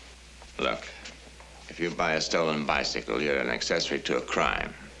 Look, if you buy a stolen bicycle, you're an accessory to a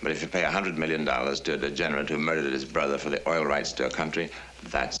crime. But if you pay $100 million to a degenerate who murdered his brother for the oil rights to a country,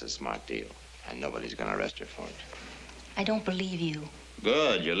 that's a smart deal. And nobody's going to arrest you for it. I don't believe you.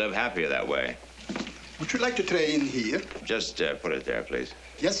 Good. You live happier that way. Would you like to tray in here? Just put it there, please.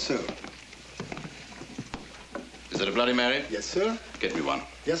 Yes, sir. Is it a Bloody Mary? Yes, sir. Get me one.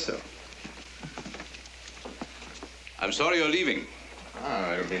 Yes, sir. I'm sorry you're leaving.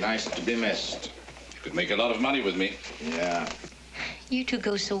 Oh, it'll be nice to be missed. You could make a lot of money with me. Yeah. You two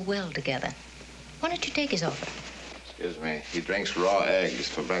go so well together. Why don't you take his offer? Excuse me. He drinks raw eggs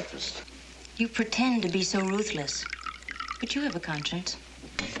for breakfast. You pretend to be so ruthless. But you have a conscience.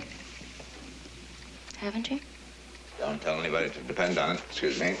 Haven't you? Don't tell anybody to depend on it.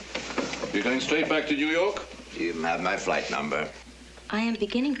 Excuse me. You're going straight back to New York? You have my flight number. I am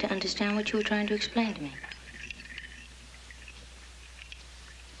beginning to understand what you were trying to explain to me.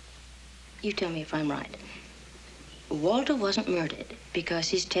 You tell me if I'm right. Walter wasn't murdered because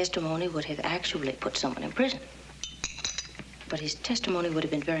his testimony would have actually put someone in prison. But his testimony would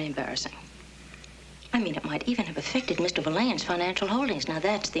have been very embarrassing. I mean, it might even have affected Mr. Verlaine's financial holdings. Now,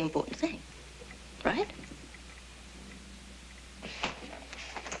 that's the important thing, right?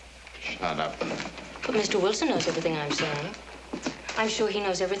 Shut up. But Mr. Wilson knows everything I'm saying. I'm sure he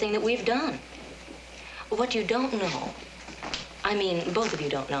knows everything that we've done. What you don't know, I mean, both of you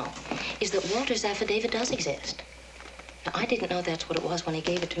don't know, is that Walter's affidavit does exist. Now, I didn't know that's what it was when he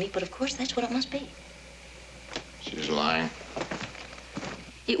gave it to me, but of course that's what it must be. She's lying.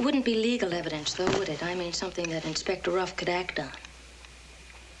 It wouldn't be legal evidence, though, would it? I mean, something that Inspector Ruff could act on.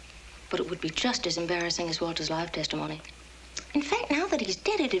 But it would be just as embarrassing as Walter's live testimony. In fact, now that he's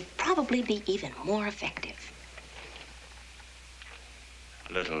dead, it'd probably be even more effective.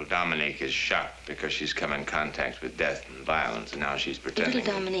 Little Dominique is shocked because she's come in contact with death and violence, and now she's pretending.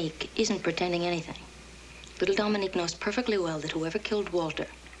 Little Dominique isn't pretending anything. Little Dominique knows perfectly well that whoever killed Walter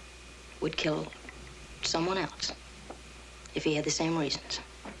would kill someone else if he had the same reasons.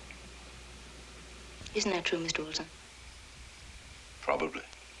 Isn't that true, Mr. Wilson? Probably.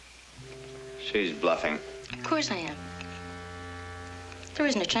 She's bluffing. Of course I am. There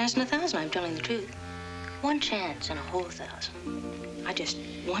isn't a chance in 1,000 I'm telling the truth. One chance in a whole 1,000. I just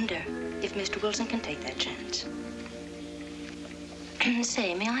wonder if Mr. Wilson can take that chance.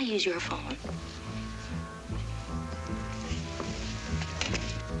 Say, may I use your phone?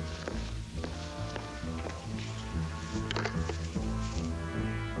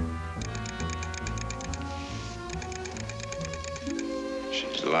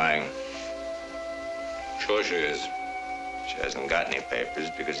 She's lying. Sure she is. She hasn't got any papers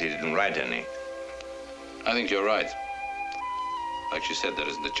because he didn't write any. I think you're right. Like she said, there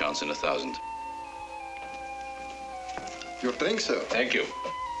isn't a chance in 1,000. Your drink, sir. Thank you.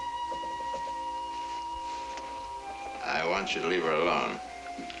 I want you to leave her alone.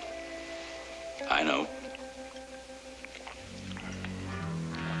 I know.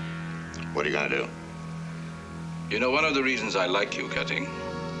 What are you gonna do? You know, one of the reasons I like you, Cutting,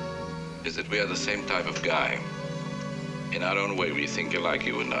 is that we are the same type of guy. In our own way, we think alike,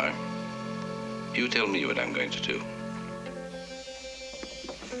 you and I. You tell me what I'm going to do.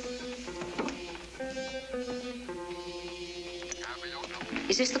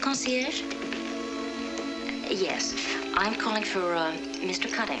 Is this the concierge? Yes. I'm calling for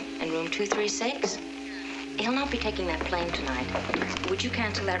Mr. Cutting in room 236. He'll not be taking that plane tonight. Would you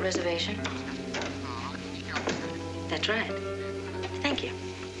cancel that reservation? That's right. Thank you.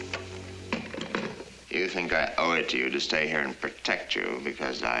 You think I owe it to you to stay here and protect you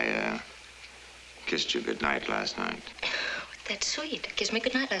because I kissed you goodnight last night? That's sweet. Kissed me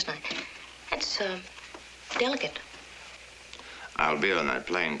goodnight last night. That's delicate. I'll be on that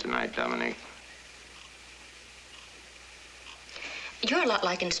plane tonight, Dominique. You're a lot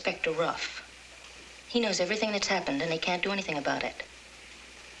like Inspector Ruff. He knows everything that's happened, and he can't do anything about it.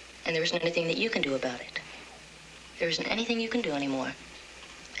 And there isn't anything that you can do about it. There isn't anything you can do anymore.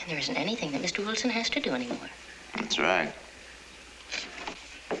 And there isn't anything that Mr. Wilson has to do anymore. That's right.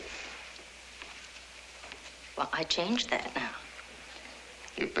 Well, I changed that now.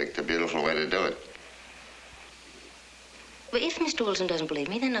 You picked a beautiful way to do it. But if Mr. Wilson doesn't believe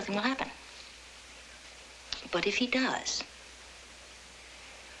me, then nothing will happen. But if he does,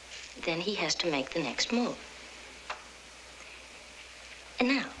 then he has to make the next move. And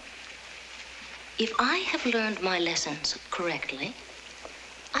now, if I have learned my lessons correctly,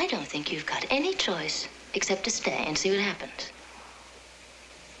 I don't think you've got any choice except to stay and see what happens.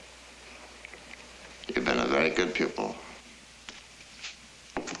 You've been a very good pupil.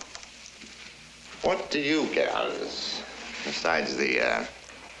 What do you get out of this, besides the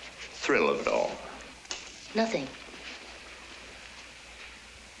thrill of it all? Nothing.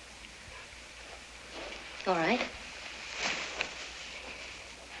 All right.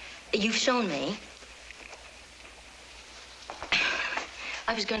 You've shown me.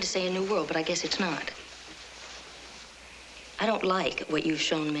 I was going to say a new world, but I guess it's not. I don't like what you've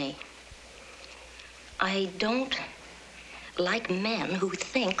shown me. I don't like men who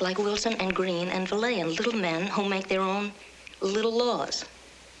think like Wilson and Green and Valayan, little men who make their own little laws.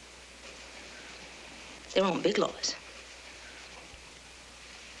 Their own big laws.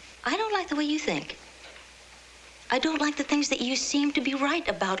 I don't like the way you think. I don't like the things that you seem to be right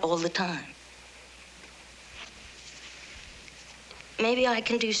about all the time. Maybe I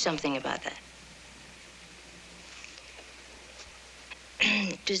can do something about that.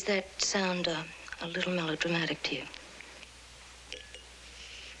 Does that sound a little melodramatic to you?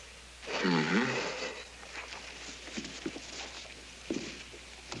 Mm-hmm.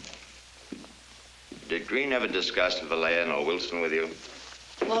 Did Green ever discuss Valayan or Wilson with you?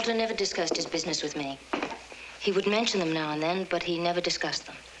 Walter never discussed his business with me. He would mention them now and then, but he never discussed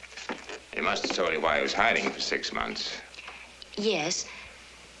them. He must have told you why he was hiding for 6 months. Yes.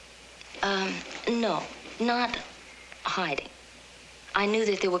 No, not hiding. I knew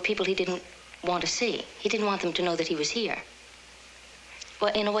that there were people he didn't want to see. He didn't want them to know that he was here.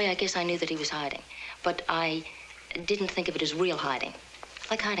 Well, in a way, I guess I knew that he was hiding. But I didn't think of it as real hiding.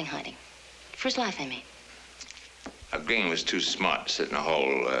 Like hiding. For his life, I mean. Green was too smart to sit in a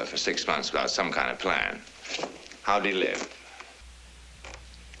hole for 6 months without some kind of plan. How'd he live?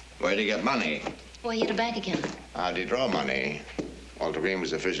 Where'd he get money? Well, he had a bank account. How'd he draw money? Walter Green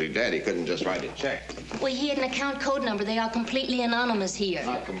was officially dead. He couldn't just write a check. Well, he had an account code number. They are completely anonymous here.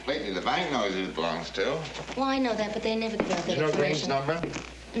 Not completely. The bank knows who it belongs to. Well, I know that, but they never give out that You know information. Green's number?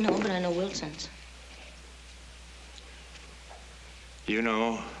 No, but I know Wilson's. You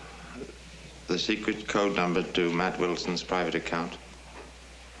know the secret code number to Matt Wilson's private account?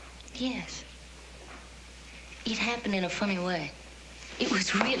 Yes. It happened in a funny way. It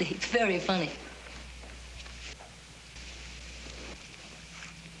was really very funny.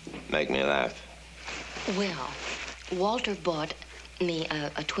 Make me laugh. Well, Walter bought me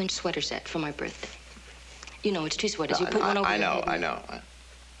a twin sweater set for my birthday. You know, it's two sweaters. You put one over the other. I know.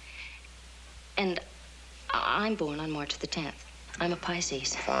 And I'm born on March the 10th. I'm a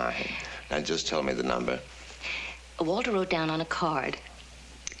Pisces. Fine. Now just tell me the number. Walter wrote down on a card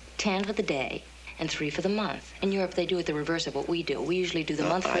 10 for the day and 3 for the month. In Europe, they do it the reverse of what we do. We usually do the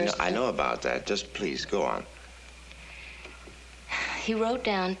month first. I know about that. Just please, go on. he wrote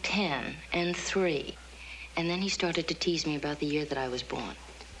down 10 and 3. And then he started to tease me about the year that I was born.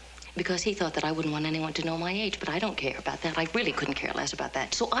 Because he thought that I wouldn't want anyone to know my age, but I don't care about that. I really couldn't care less about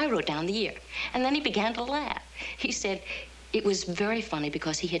that. So I wrote down the year. And then he began to laugh. He said it was very funny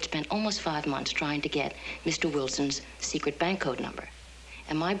because he had spent almost 5 months trying to get Mr. Wilson's secret bank code number.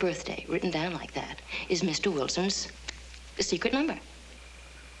 And my birthday, written down like that, is Mr. Wilson's secret number.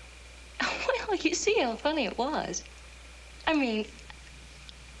 Well, you see how funny it was. I mean,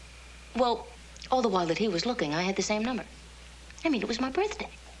 well, all the while that he was looking, I had the same number. I mean, it was my birthday.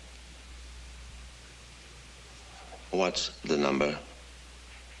 What's the number?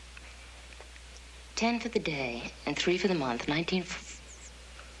 10 for the day and 3 for the month, 19...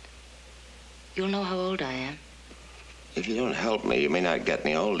 You'll know how old I am. If you don't help me, you may not get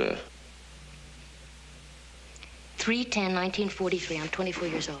any older. 3/10/1943. I'm 24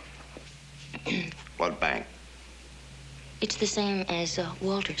 years old. What bank? It's the same as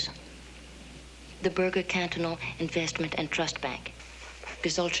Walter's. The Berger Cantonal Investment and Trust Bank.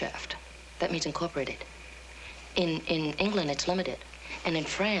 Gesellschaft. That means incorporated. In England, it's limited. And in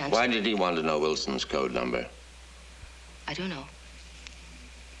France... Why did he want to know Wilson's code number? I don't know.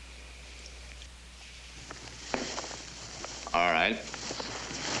 All right.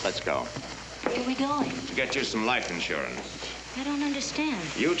 Let's go. Where are we going? To get you some life insurance. I don't understand.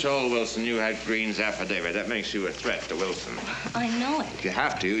 You told Wilson you had Green's affidavit. That makes you a threat to Wilson. I know it. If you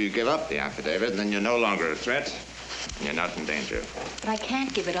have to, you give up the affidavit, and then you're no longer a threat. And you're not in danger. But I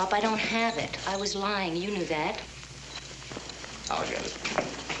can't give it up. I don't have it. I was lying. You knew that. I'll get it.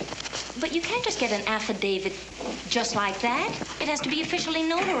 But you can't just get an affidavit just like that. It has to be officially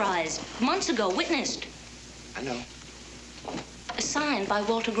notarized. Months ago, witnessed. I know. Signed by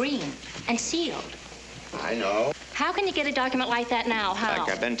Walter Green and sealed. I know. How can you get a document like that now? How?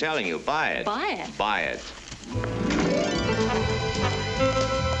 Like I've been telling you, buy it. Buy it? Buy it.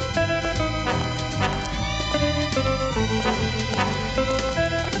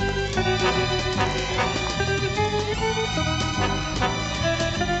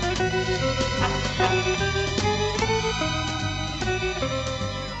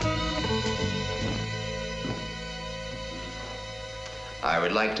 I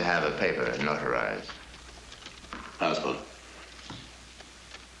would like to have a paper notarized. Passport.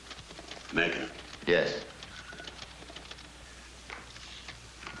 American. Yes.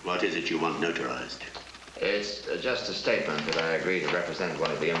 What is it you want notarized? It's just a statement that I agree to represent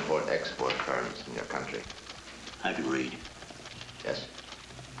one of the import-export firms in your country. I can read. Yes.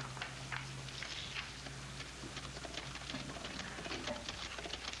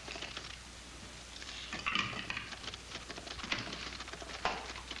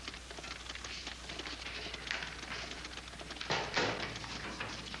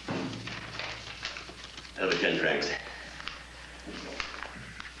 Over 10 francs.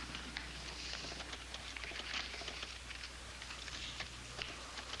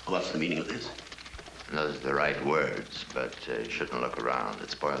 What's the meaning of this? Those are the right words, but you shouldn't look around.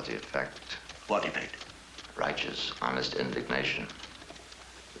 It spoils the effect. What effect? Righteous, honest indignation.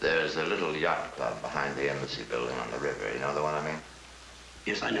 There's a little yacht club behind the embassy building on the river. You know the one I mean?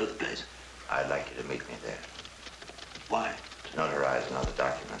 Yes, I know the place. I'd like you to meet me there. Why? To notarize another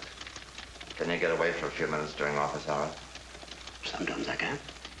document. Can you get away for a few minutes during office hours? Sometimes I can.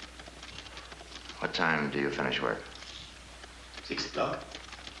 What time do you finish work? 6 o'clock.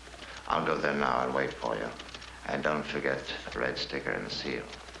 I'll go there now and wait for you. And don't forget the red sticker and the seal.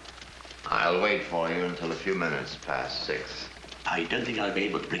 I'll wait for you until a few minutes past 6. I don't think I'll be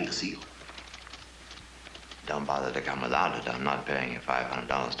able to bring the seal. Don't bother to come without it. I'm not paying you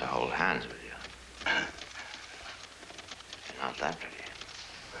 $500 to hold hands with you. You're not that pretty.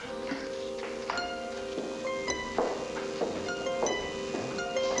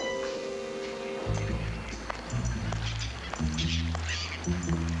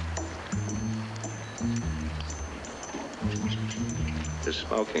 You're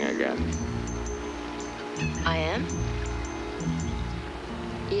smoking again. I am?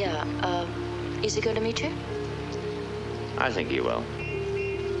 Yeah, is he going to meet you? I think you will.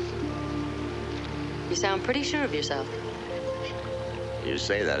 You sound pretty sure of yourself. You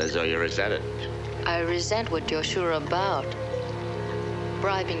say that as though you resent it. I resent what you're sure about.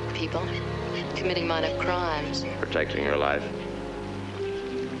 Bribing people, committing minor crimes. Protecting your life.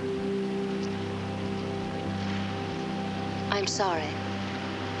 I'm sorry.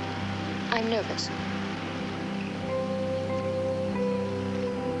 I'm nervous.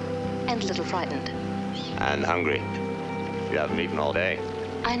 And a little frightened. And hungry. You haven't eaten all day.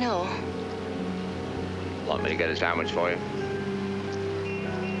 I know. Want me to get a sandwich for you?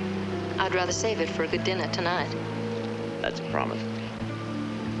 I'd rather save it for a good dinner tonight. That's a promise.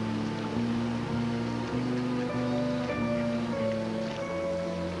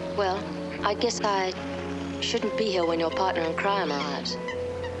 Well, I guess I shouldn't be here when your partner in crime arrives.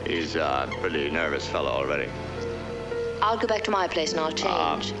 He's a pretty nervous fellow already. I'll go back to my place and I'll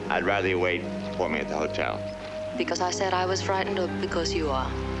change. I'd rather you wait for me at the hotel. Because I said I was frightened or because you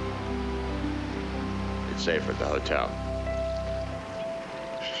are? It's safer at the hotel.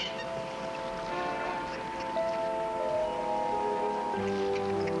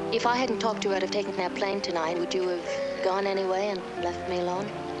 If I hadn't talked you out of taking that plane tonight, would you have gone anyway and left me alone?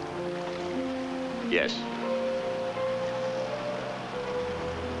 Yes.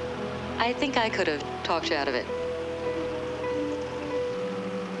 I think I could have talked you out of it.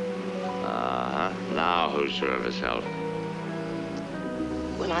 Now who's sure of himself?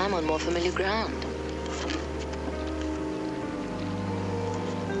 Well, I'm on more familiar ground.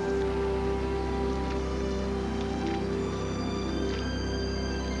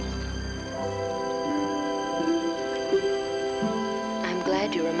 I'm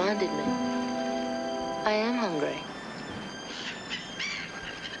glad you reminded me. I am hungry.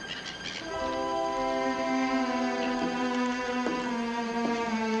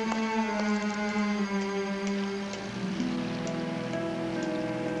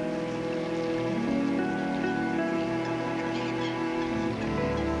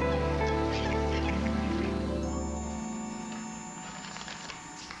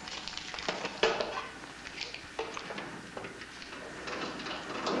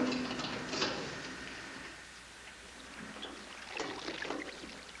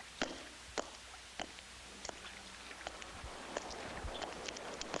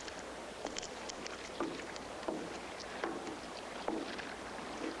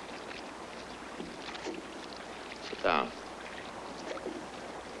 Down.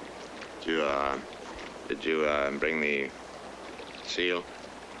 Did you bring the seal?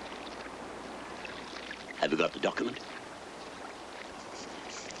 Have you got the document?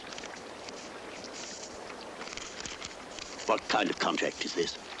 What kind of contract is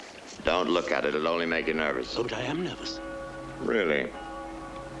this? Don't look at it. It'll only make you nervous. Oh, but I am nervous. Really?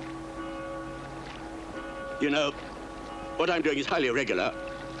 You know, what I'm doing is highly irregular.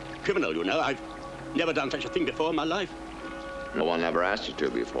 Criminal, you know. I've never done such a thing before in my life. No one ever asked you to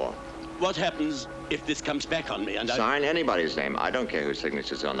before. What happens if this comes back on me and Sign anybody's name. I don't care whose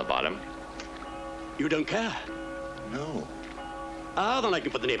signature's on the bottom. You don't care? No. Ah, then I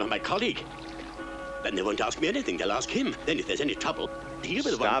can put the name of my colleague. Then they won't ask me anything. They'll ask him. Then if there's any trouble, he'll be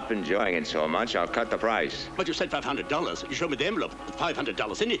the one. Stop enjoying it so much. I'll cut the price. But you said $500. You showed me the envelope with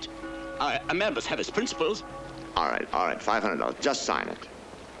 $500 in it. A man must have his principles. All right, $500. Just sign it.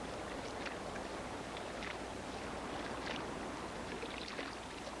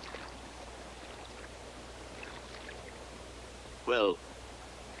 Well,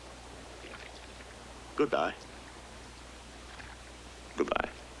 goodbye. Goodbye.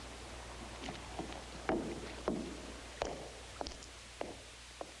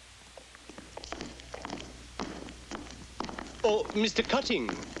 Oh, Mr. Cutting,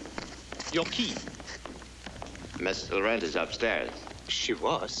 your key. Miss Laurent is upstairs. She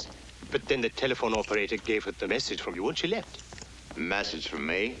was, but then the telephone operator gave her the message from you and she left. Message from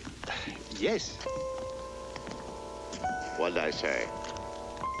me? Yes. What did I say?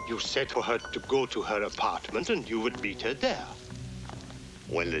 You said for her to go to her apartment and you would meet her there.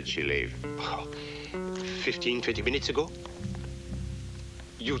 When did she leave? 15, 20 minutes ago.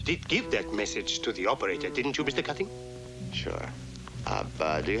 You did give that message to the operator, didn't you, Mr. Cutting? Sure.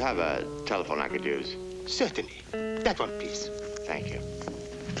 Do you have a telephone I could use? Certainly. That one, please. Thank you.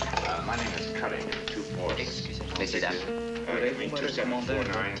 My name is Cutting. 24. Excusez-moi, mesdames. Voulez-vous me recommander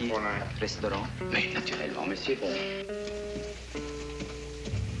un petit restaurant? Mais naturellement, monsieur.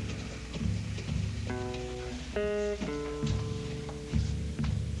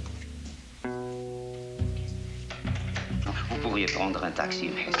 Vous pourriez prendre un taxi,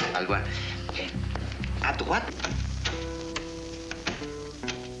 mais c'est pas loin. À droite.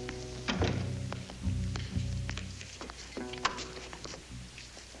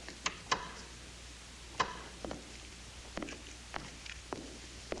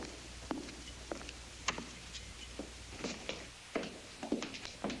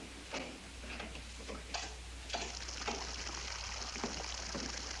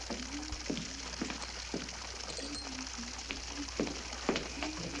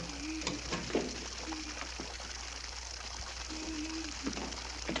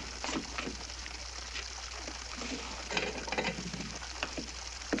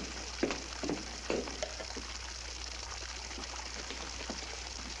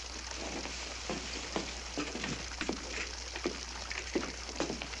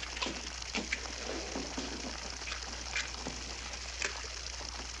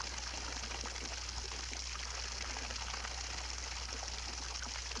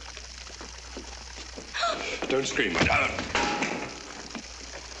 Don't scream.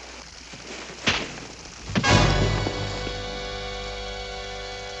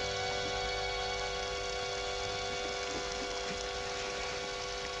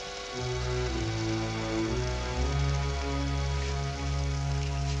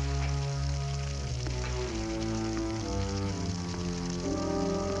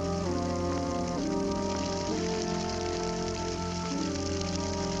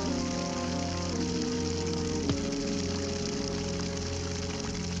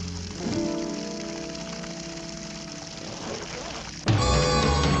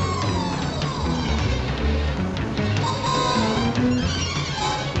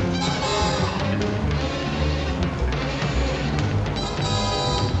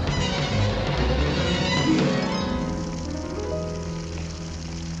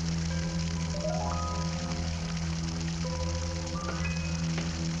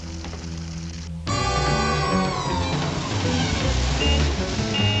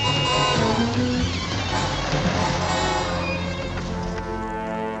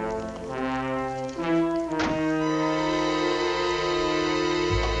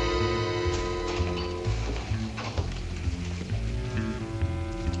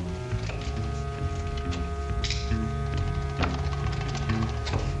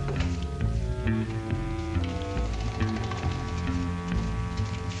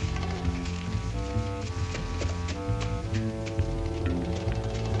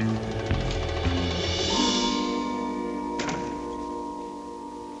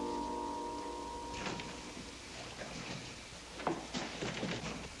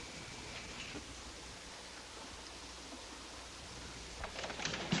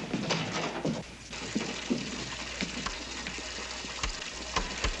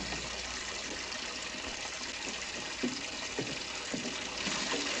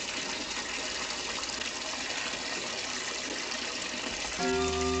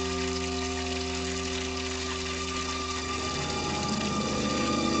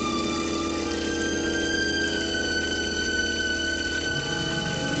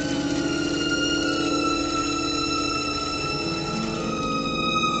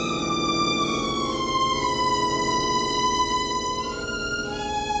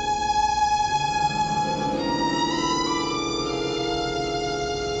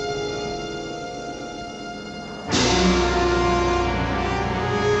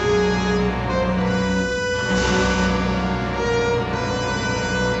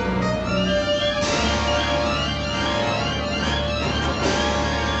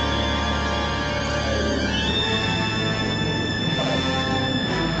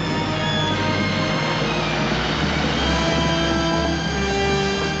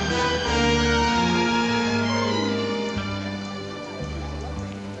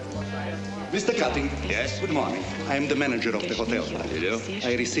 Mr. Cutting. Yes? Good morning. I am the manager of the hotel. You do?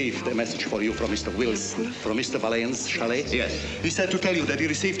 I received a message for you from Mr. Wilson, from Mr. Valaine's chalet. Yes. He said to tell you that he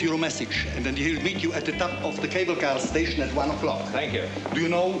received your message and that he'll meet you at the top of the cable car station at 1 o'clock. Thank you. Do you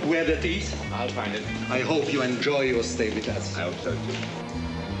know where that is? I'll find it. I hope you enjoy your stay with us. I hope so, too.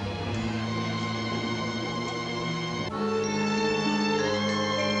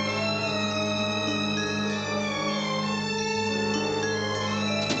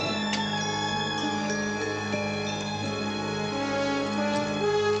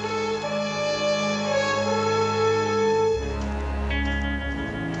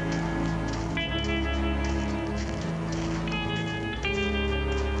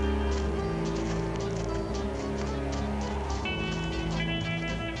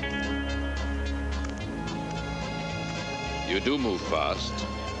 You do move fast.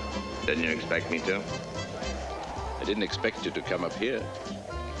 Didn't you expect me to? I didn't expect you to come up here.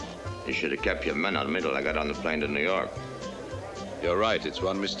 You should have kept your men out of me till I got on the plane to New York. You're right. It's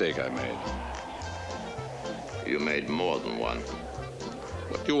one mistake I made. You made more than one.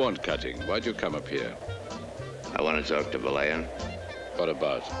 What do you want, Cutting? Why'd you come up here? I want to talk to Valayan. What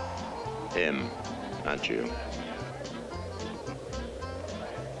about? Him, not you.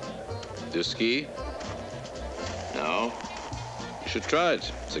 Do you ski? No. You should try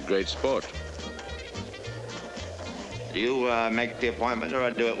it. It's a great sport. Do you make the appointment, or I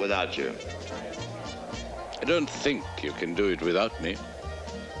do it without you? I don't think you can do it without me.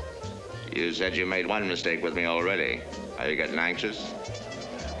 You said you made one mistake with me already. Are you getting anxious?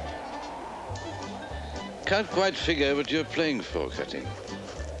 Can't quite figure what you're playing for, Cutting.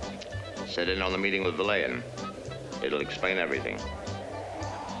 Sit in on the meeting with Valayan. It'll explain everything.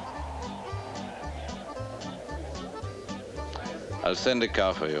 I'll send a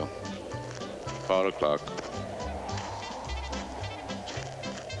car for you. 4 o'clock.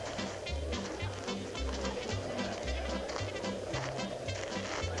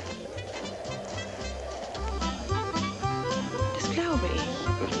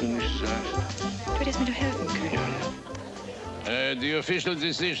 Vad är det som är helfen, Kurt? The official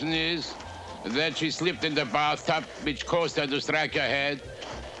decision is that she slipped in the bathtub, which caused her to strike her head,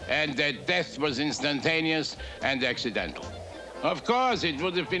 and that death was instantaneous and accidental. Of course, it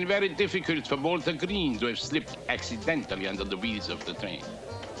would have been very difficult for Walter Green to have slipped accidentally under the wheels of the train.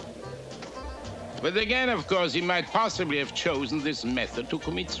 But again, of course, he might possibly have chosen this method to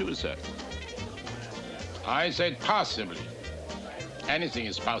commit suicide. I said possibly. Anything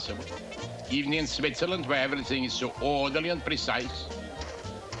is possible. Even in Switzerland, where everything is so orderly and precise,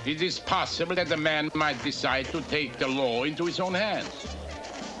 it is possible that a man might decide to take the law into his own hands,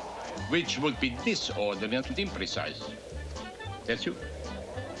 which would be disorderly and imprecise. That's you.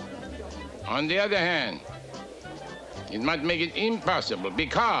 On the other hand, it might make it impossible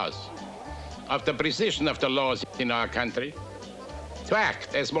because of the precision of the laws in our country to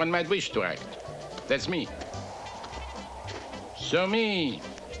act as one might wish to act. That's me. So me,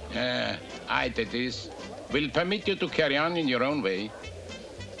 I, that is, will permit you to carry on in your own way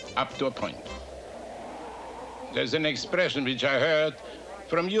up to a point. There's an expression which I heard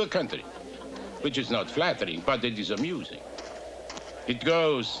from your country, which is not flattering, but it is amusing. It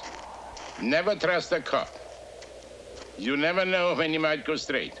goes, never trust a cop. You never know when you might go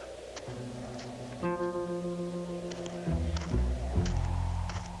straight.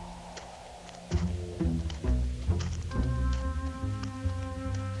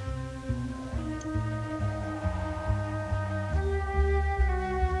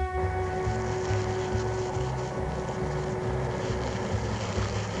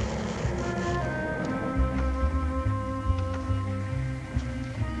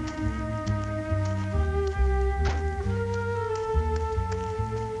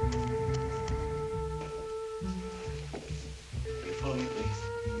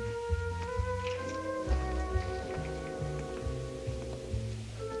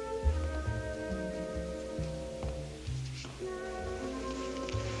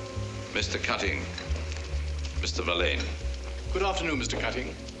 Mr. Cutting. Mr. Verlaine. Good afternoon, Mr.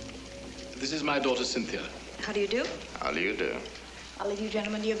 Cutting. This is my daughter, Cynthia. How do you do? How do you do? I'll leave you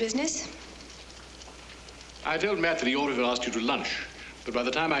gentlemen to your business. I told Matt that he ought to have asked you to lunch, but by the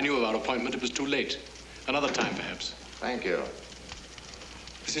time I knew of our appointment, it was too late. Another time, perhaps. Thank you.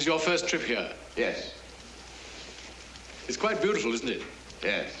 This is your first trip here? Yes. It's quite beautiful, isn't it?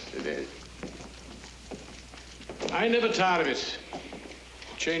 Yes, it is. I never tire of it.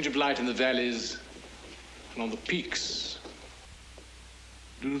 Change of light in the valleys and on the peaks.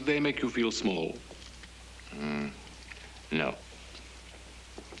 Do they make you feel small? No.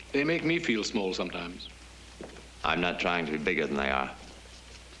 They make me feel small sometimes. I'm not trying to be bigger than they are.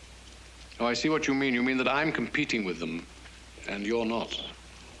 Oh, I see what you mean. You mean that I'm competing with them, and you're not.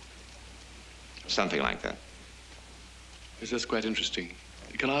 Something like that. Yes, that's quite interesting.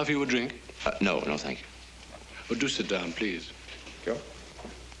 Can I offer you a drink? No, thank you. Oh, do sit down, please. Go.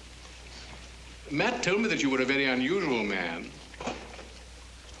 Matt told me that you were a very unusual man,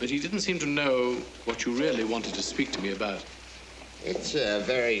 but he didn't seem to know what you really wanted to speak to me about. It's a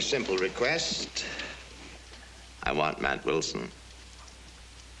very simple request. I want Matt Wilson.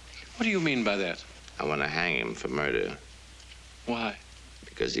 What do you mean by that? I want to hang him for murder. Why?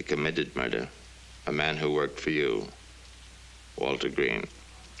 Because he committed murder. A man who worked for you, Walter Green.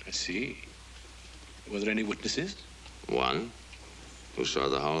 I see. Were there any witnesses? One who saw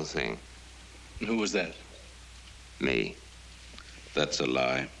the whole thing. And who was that? Me. That's a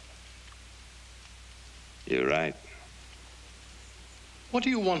lie. You're right. What do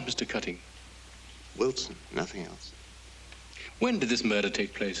you want, Mr. Cutting? Wilson, nothing else. When did this murder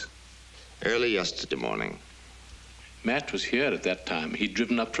take place? Early yesterday morning. Matt was here at that time. He'd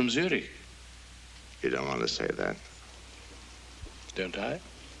driven up from Zurich. You don't want to say that. Don't I?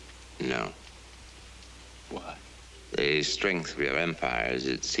 No. Why? The strength of your empire is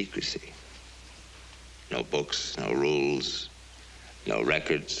its secrecy. No books, no rules, no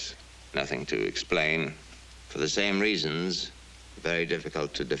records, nothing to explain. For the same reasons, very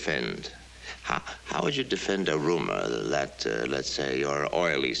difficult to defend. How would you defend a rumor that, let's say, your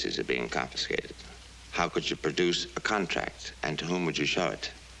oil leases are being confiscated? How could you produce a contract, and to whom would you show it?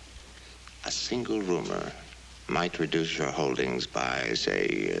 A single rumor might reduce your holdings by,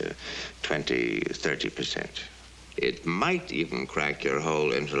 say, 20, 30%. It might even crack your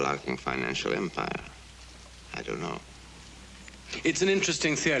whole interlocking financial empire. I don't know. It's an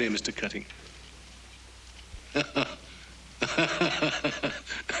interesting theory, Mr. Cutting.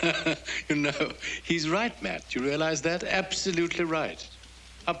 You know, he's right, Matt. You realize that? Absolutely right.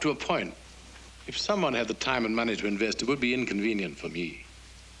 Up to a point. If someone had the time and money to invest, it would be inconvenient for me.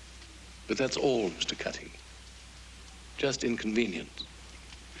 But that's all, Mr. Cutting. Just inconvenient.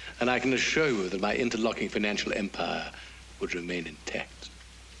 And I can assure you that my interlocking financial empire would remain intact.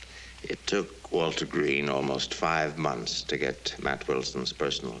 It took Walter Green almost 5 months to get Matt Wilson's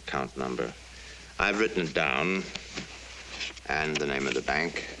personal account number. I've written it down, and the name of the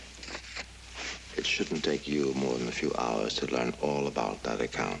bank. It shouldn't take you more than a few hours to learn all about that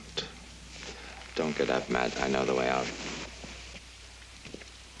account. Don't get up, Matt. I know the way out.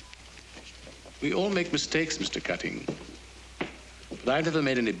 We all make mistakes, Mr. Cutting. But I've never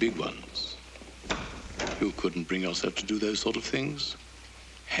made any big ones. You couldn't bring yourself to do those sort of things.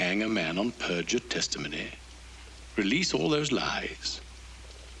 Hang a man on perjured testimony. Release all those lies.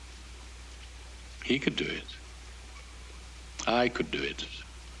 He could do it. I could do it.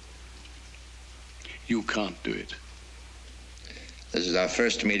 You can't do it. This is our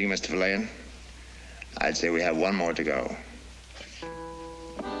first meeting, Mr. Verlaine. I'd say we have one more to go.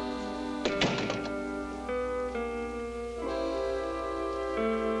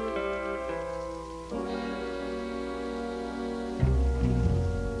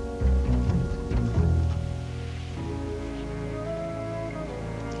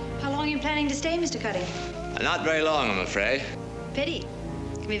 How long are you planning to stay, Mr. Cutting? Not very long, I'm afraid. Pity.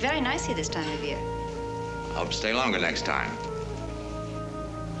 It can be very nice here this time of year. I hope to stay longer next time.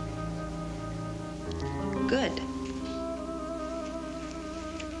 Good.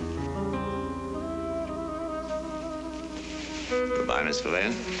 Goodbye, Miss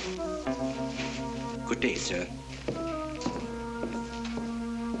Verlaine. Good day, sir.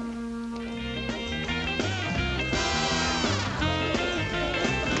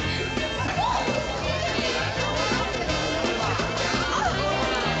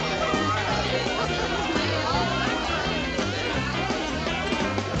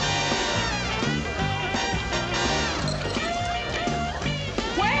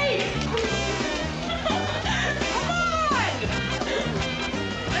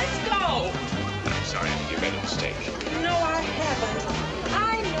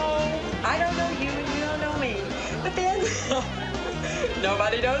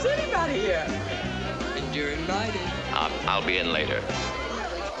 Nobody knows anybody here. And you're invited. I'll be in later.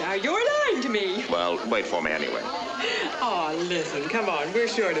 Now, you're lying to me. Well, wait for me anyway. Oh, listen, come on. We're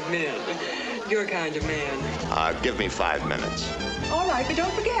short of men. Your kind of man. Give me 5 minutes. All right, but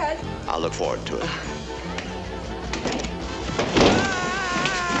don't forget. I'll look forward to it.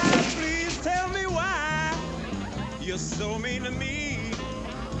 Please tell me why you're so mean to me,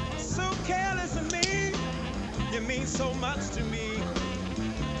 so careless of me. You mean so much to me.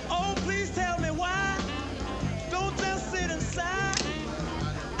 Oh, please tell me why. Don't just sit inside.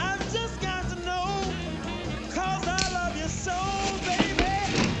 I've just got to know, 'cause I love you so, baby.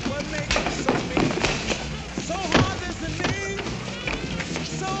 What makes you so mean? So heartless to me,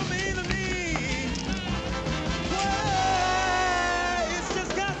 so mean to me. Why? It's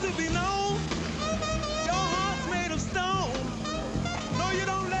just got to be known. Your heart's made of stone. No, you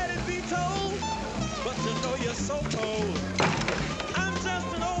don't let it be told, but you know you're so cold. I'm just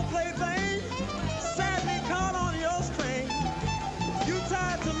an old plaything, sadly caught on your string. You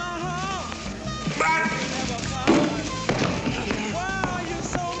tied to my heart. Never found. Why are you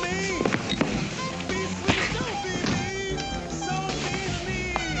so mean? Be sweet, don't be mean. So mean to me.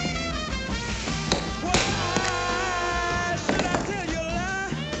 Why should I tell you a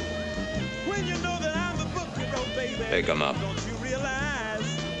lie when you know that I'm the book you wrote, baby? Pick 'em up. Don't you realize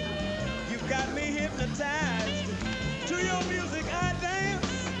you've got me hypnotized? To your music I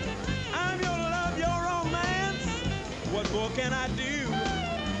dance. I'm your love, your romance. What more can I do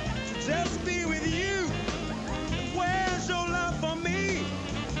to just be with you? Where's your love for me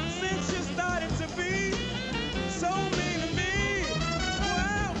since you started to be so mean to me?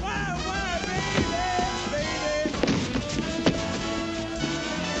 Why, baby?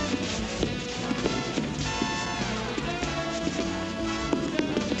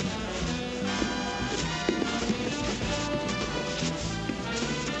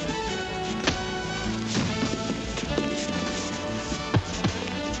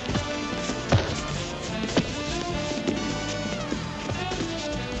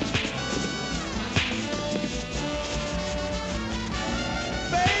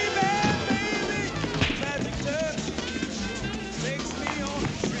 Magic touch takes me on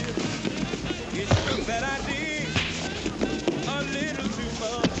a trip. It's true that I did a little too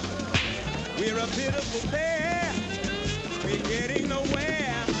much. We're a pitiful pair. We're getting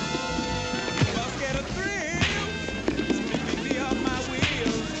nowhere. You must get a thrill, sweeping me off my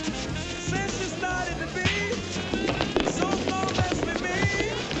wheels. Since you started to be so flawless with me,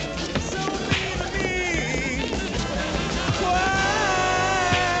 so mean to me.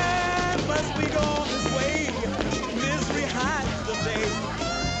 Why must we go on this way? Misery hides the day,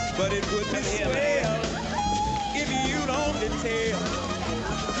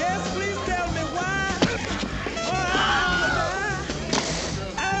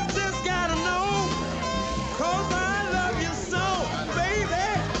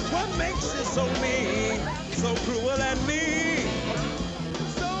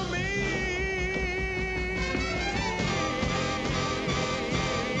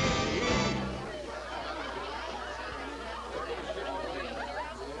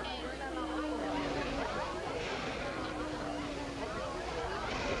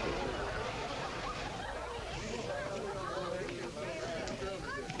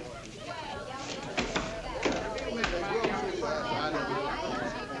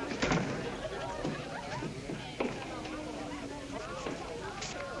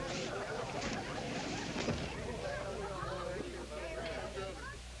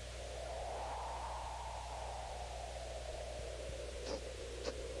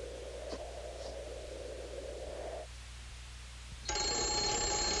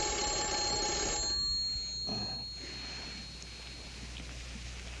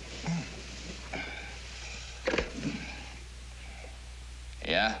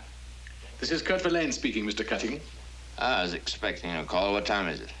 This is Kurt Verlaine speaking, Mr. Cutting. I was expecting a call. What time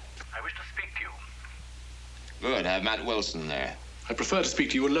is it? I wish to speak to you. Good. Have Matt Wilson there. I prefer to speak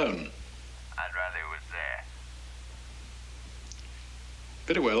to you alone. I'd rather he was there.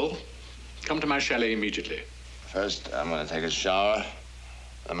 Very well. Come to my chalet immediately. First, I'm going to take a shower.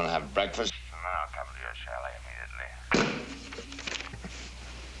 I'm going to have breakfast. And then I'll come to your chalet immediately.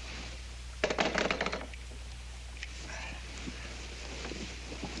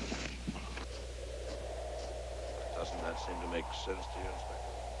 Doesn't that seem to make sense to you, Inspector?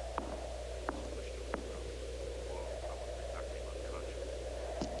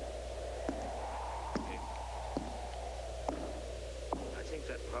 I think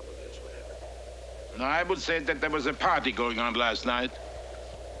that probably is what happened. No, I would say that there was a party going on last night.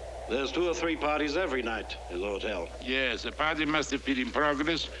 There's 2 or 3 parties every night in the hotel. Yes, a party must have been in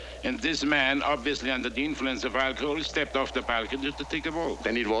progress, and this man, obviously under the influence of alcohol, stepped off the balcony to take a walk.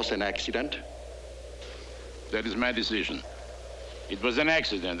 Then it was an accident? That is my decision. It was an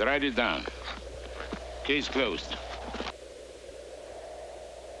accident. Write it down. Case closed.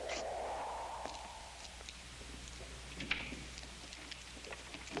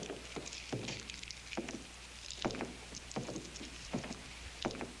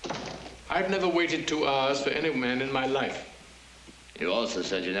 I've never waited 2 hours for any man in my life. You also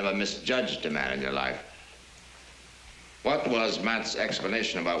said you never misjudged a man in your life. What was Matt's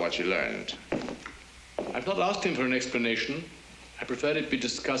explanation about what you learned? I've not asked him for an explanation. I preferred it be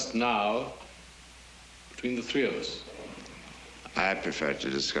discussed now between the 3 of us. I prefer to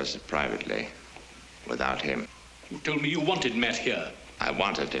discuss it privately, without him. You told me you wanted Matt here. I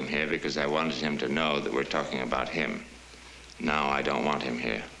wanted him here because I wanted him to know that we're talking about him. Now I don't want him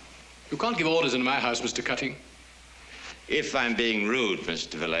here. You can't give orders in my house, Mr. Cutting. If I'm being rude,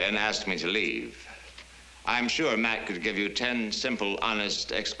 Mr. Verlaine, ask me to leave. I'm sure Matt could give you 10 simple,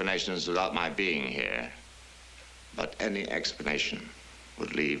 honest explanations without my being here. But any explanation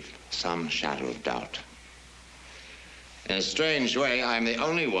would leave some shadow of doubt. In a strange way, I'm the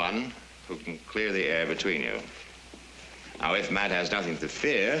only one who can clear the air between you. Now, if Matt has nothing to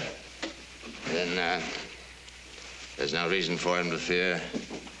fear, then there's no reason for him to fear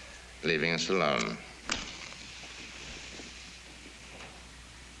leaving us alone.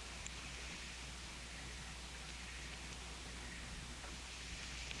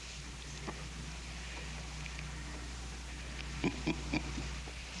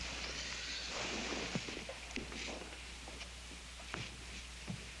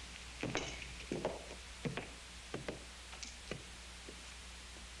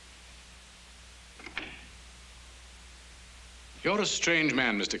 You're a strange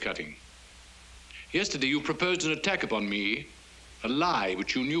man, Mr. Cutting. Yesterday you proposed an attack upon me, a lie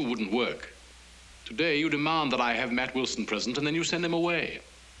which you knew wouldn't work. Today you demand that I have Matt Wilson present, and then you send him away.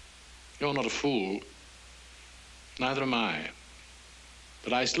 You're not a fool. Neither am I.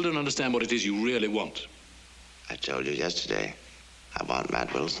 But I still don't understand what it is you really want. I told you yesterday, I want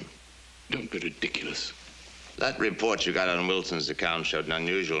Matt Wilson. Don't be ridiculous. That report you got on Wilson's account showed an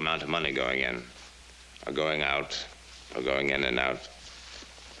unusual amount of money going in, or going out, or going in and out.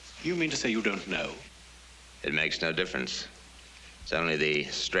 You mean to say you don't know? It makes no difference. It's only the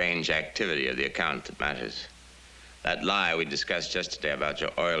strange activity of the account that matters. That lie we discussed yesterday about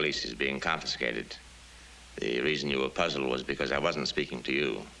your oil leases being confiscated. The reason you were puzzled was because I wasn't speaking to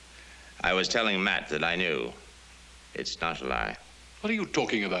you. I was telling Matt that I knew. It's not a lie. What are you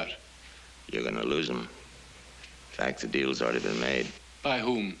talking about? You're going to lose him. In fact, the deal's already been made. By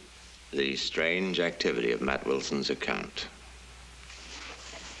whom? The strange activity of Matt Wilson's account.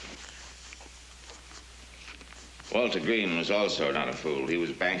 Walter Green was also not a fool. He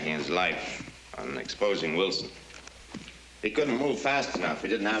was banking his life on exposing Wilson. He couldn't move fast enough. He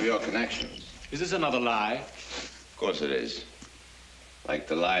didn't have your connections. Is this another lie? Of course it is. Like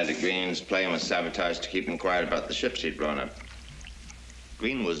the lie that Green's plane was sabotaged to keep him quiet about the ships he'd blown up.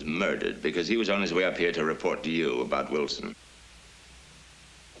 Green was murdered because he was on his way up here to report to you about Wilson.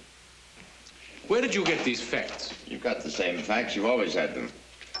 Where did you get these facts? You've got the same facts. You've always had them.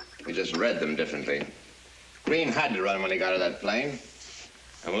 We just read them differently. Green had to run when he got out of that plane,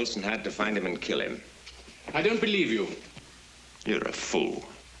 and Wilson had to find him and kill him. I don't believe you. You're a fool.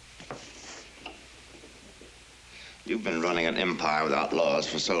 You've been running an empire without laws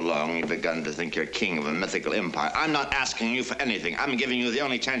for so long, you've begun to think you're king of a mythical empire. I'm not asking you for anything. I'm giving you the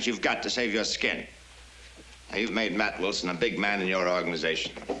only chance you've got to save your skin. Now, you've made Matt Wilson a big man in your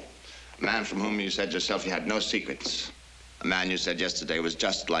organization. A man from whom you said yourself you had no secrets. A man you said yesterday was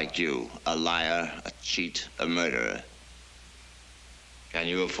just like you, a liar, a cheat, a murderer. Can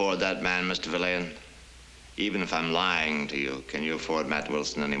you afford that man, Mr. Verlaine? Even if I'm lying to you, can you afford Matt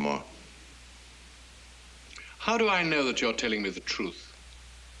Wilson anymore? How do I know that you're telling me the truth?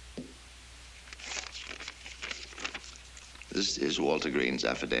 This is Walter Green's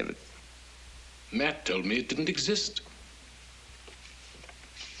affidavit. Matt told me it didn't exist.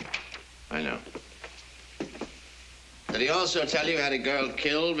 I know. Did he also tell you had a girl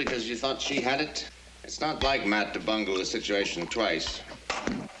killed because you thought she had it? It's not like Matt to bungle the situation twice.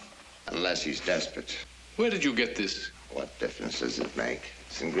 Unless he's desperate. Where did you get this? What difference does it make?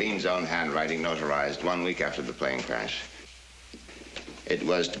 It's in Green's own handwriting, notarized 1 week after the plane crash. It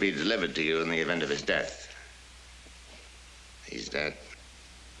was to be delivered to you in the event of his death. He's dead.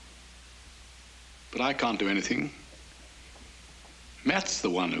 But I can't do anything. Matt's the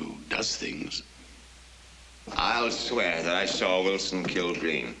one who does things. I'll swear that I saw Wilson kill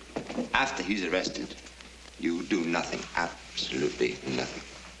Green. After he's arrested, you do nothing, absolutely nothing.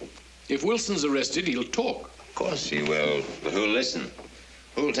 If Wilson's arrested, he'll talk. Of course he will, but who'll listen?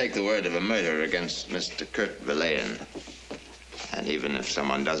 Who'll take the word of a murderer against Mr. Kurt Verlaine? And even if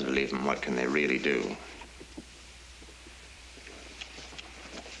someone does believe him, what can they really do?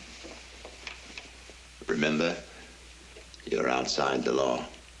 Remember, you're outside the law.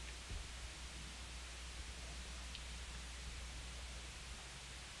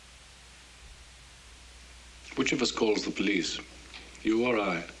 Which of us calls the police? You or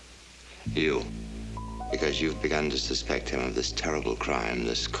I? You. Because you've begun to suspect him of this terrible crime,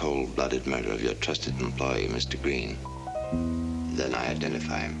 this cold-blooded murder of your trusted employee, Mr. Green. Then I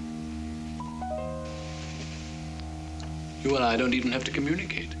identify him. You and I don't even have to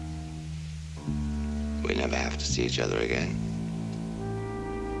communicate. We never have to see each other again.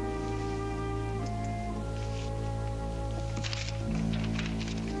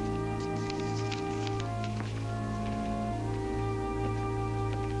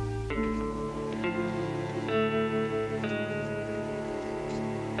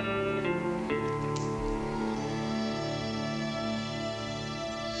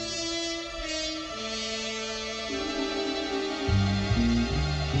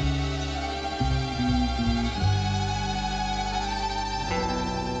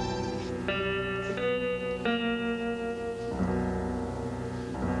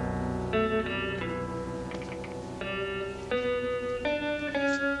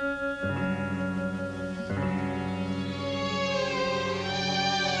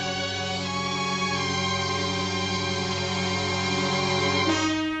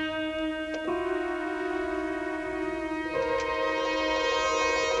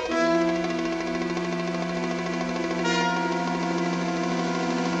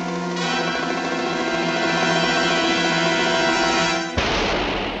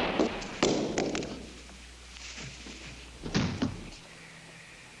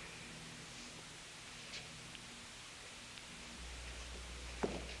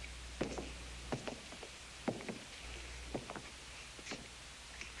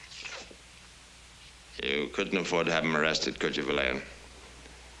 You couldn't afford to have him arrested, could you, Verlaine?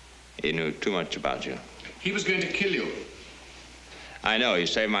 He knew too much about you. He was going to kill you. I know, you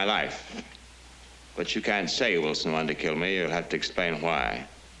saved my life. But you can't say Wilson wanted to kill me. You'll have to explain why.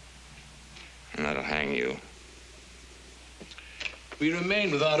 And that'll hang you. We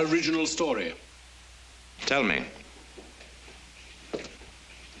remain with our original story. Tell me.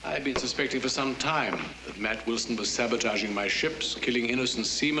 I've been suspecting for some time that Matt Wilson was sabotaging my ships, killing innocent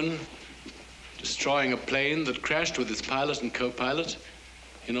seamen, destroying a plane that crashed with its pilot and co-pilot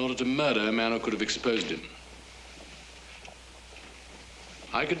in order to murder a man who could have exposed him.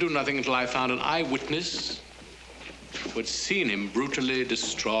 I could do nothing until I found an eyewitness who had seen him brutally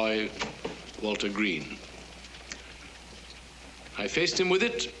destroy Walter Green. I faced him with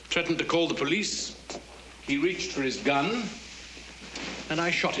it, threatened to call the police. He reached for his gun, and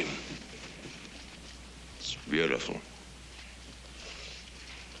I shot him. It's beautiful.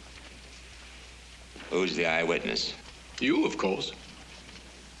 Who's the eyewitness? You, of course.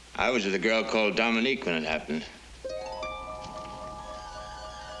 I was with a girl called Dominique when it happened.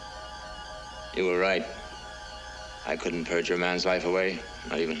 You were right. I couldn't purge a man's life away,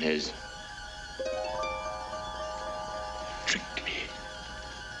 not even his. Tricked me.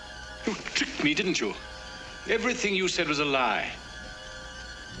 You tricked me, didn't you? Everything you said was a lie.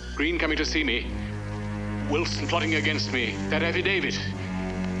 Green coming to see me. Wilson plotting against me. That affidavit.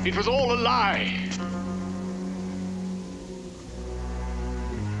 It was all a lie.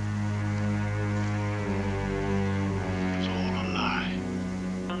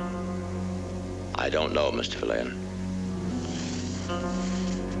 I don't know, Mr. Verlaine.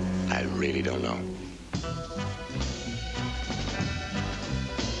 I really don't know.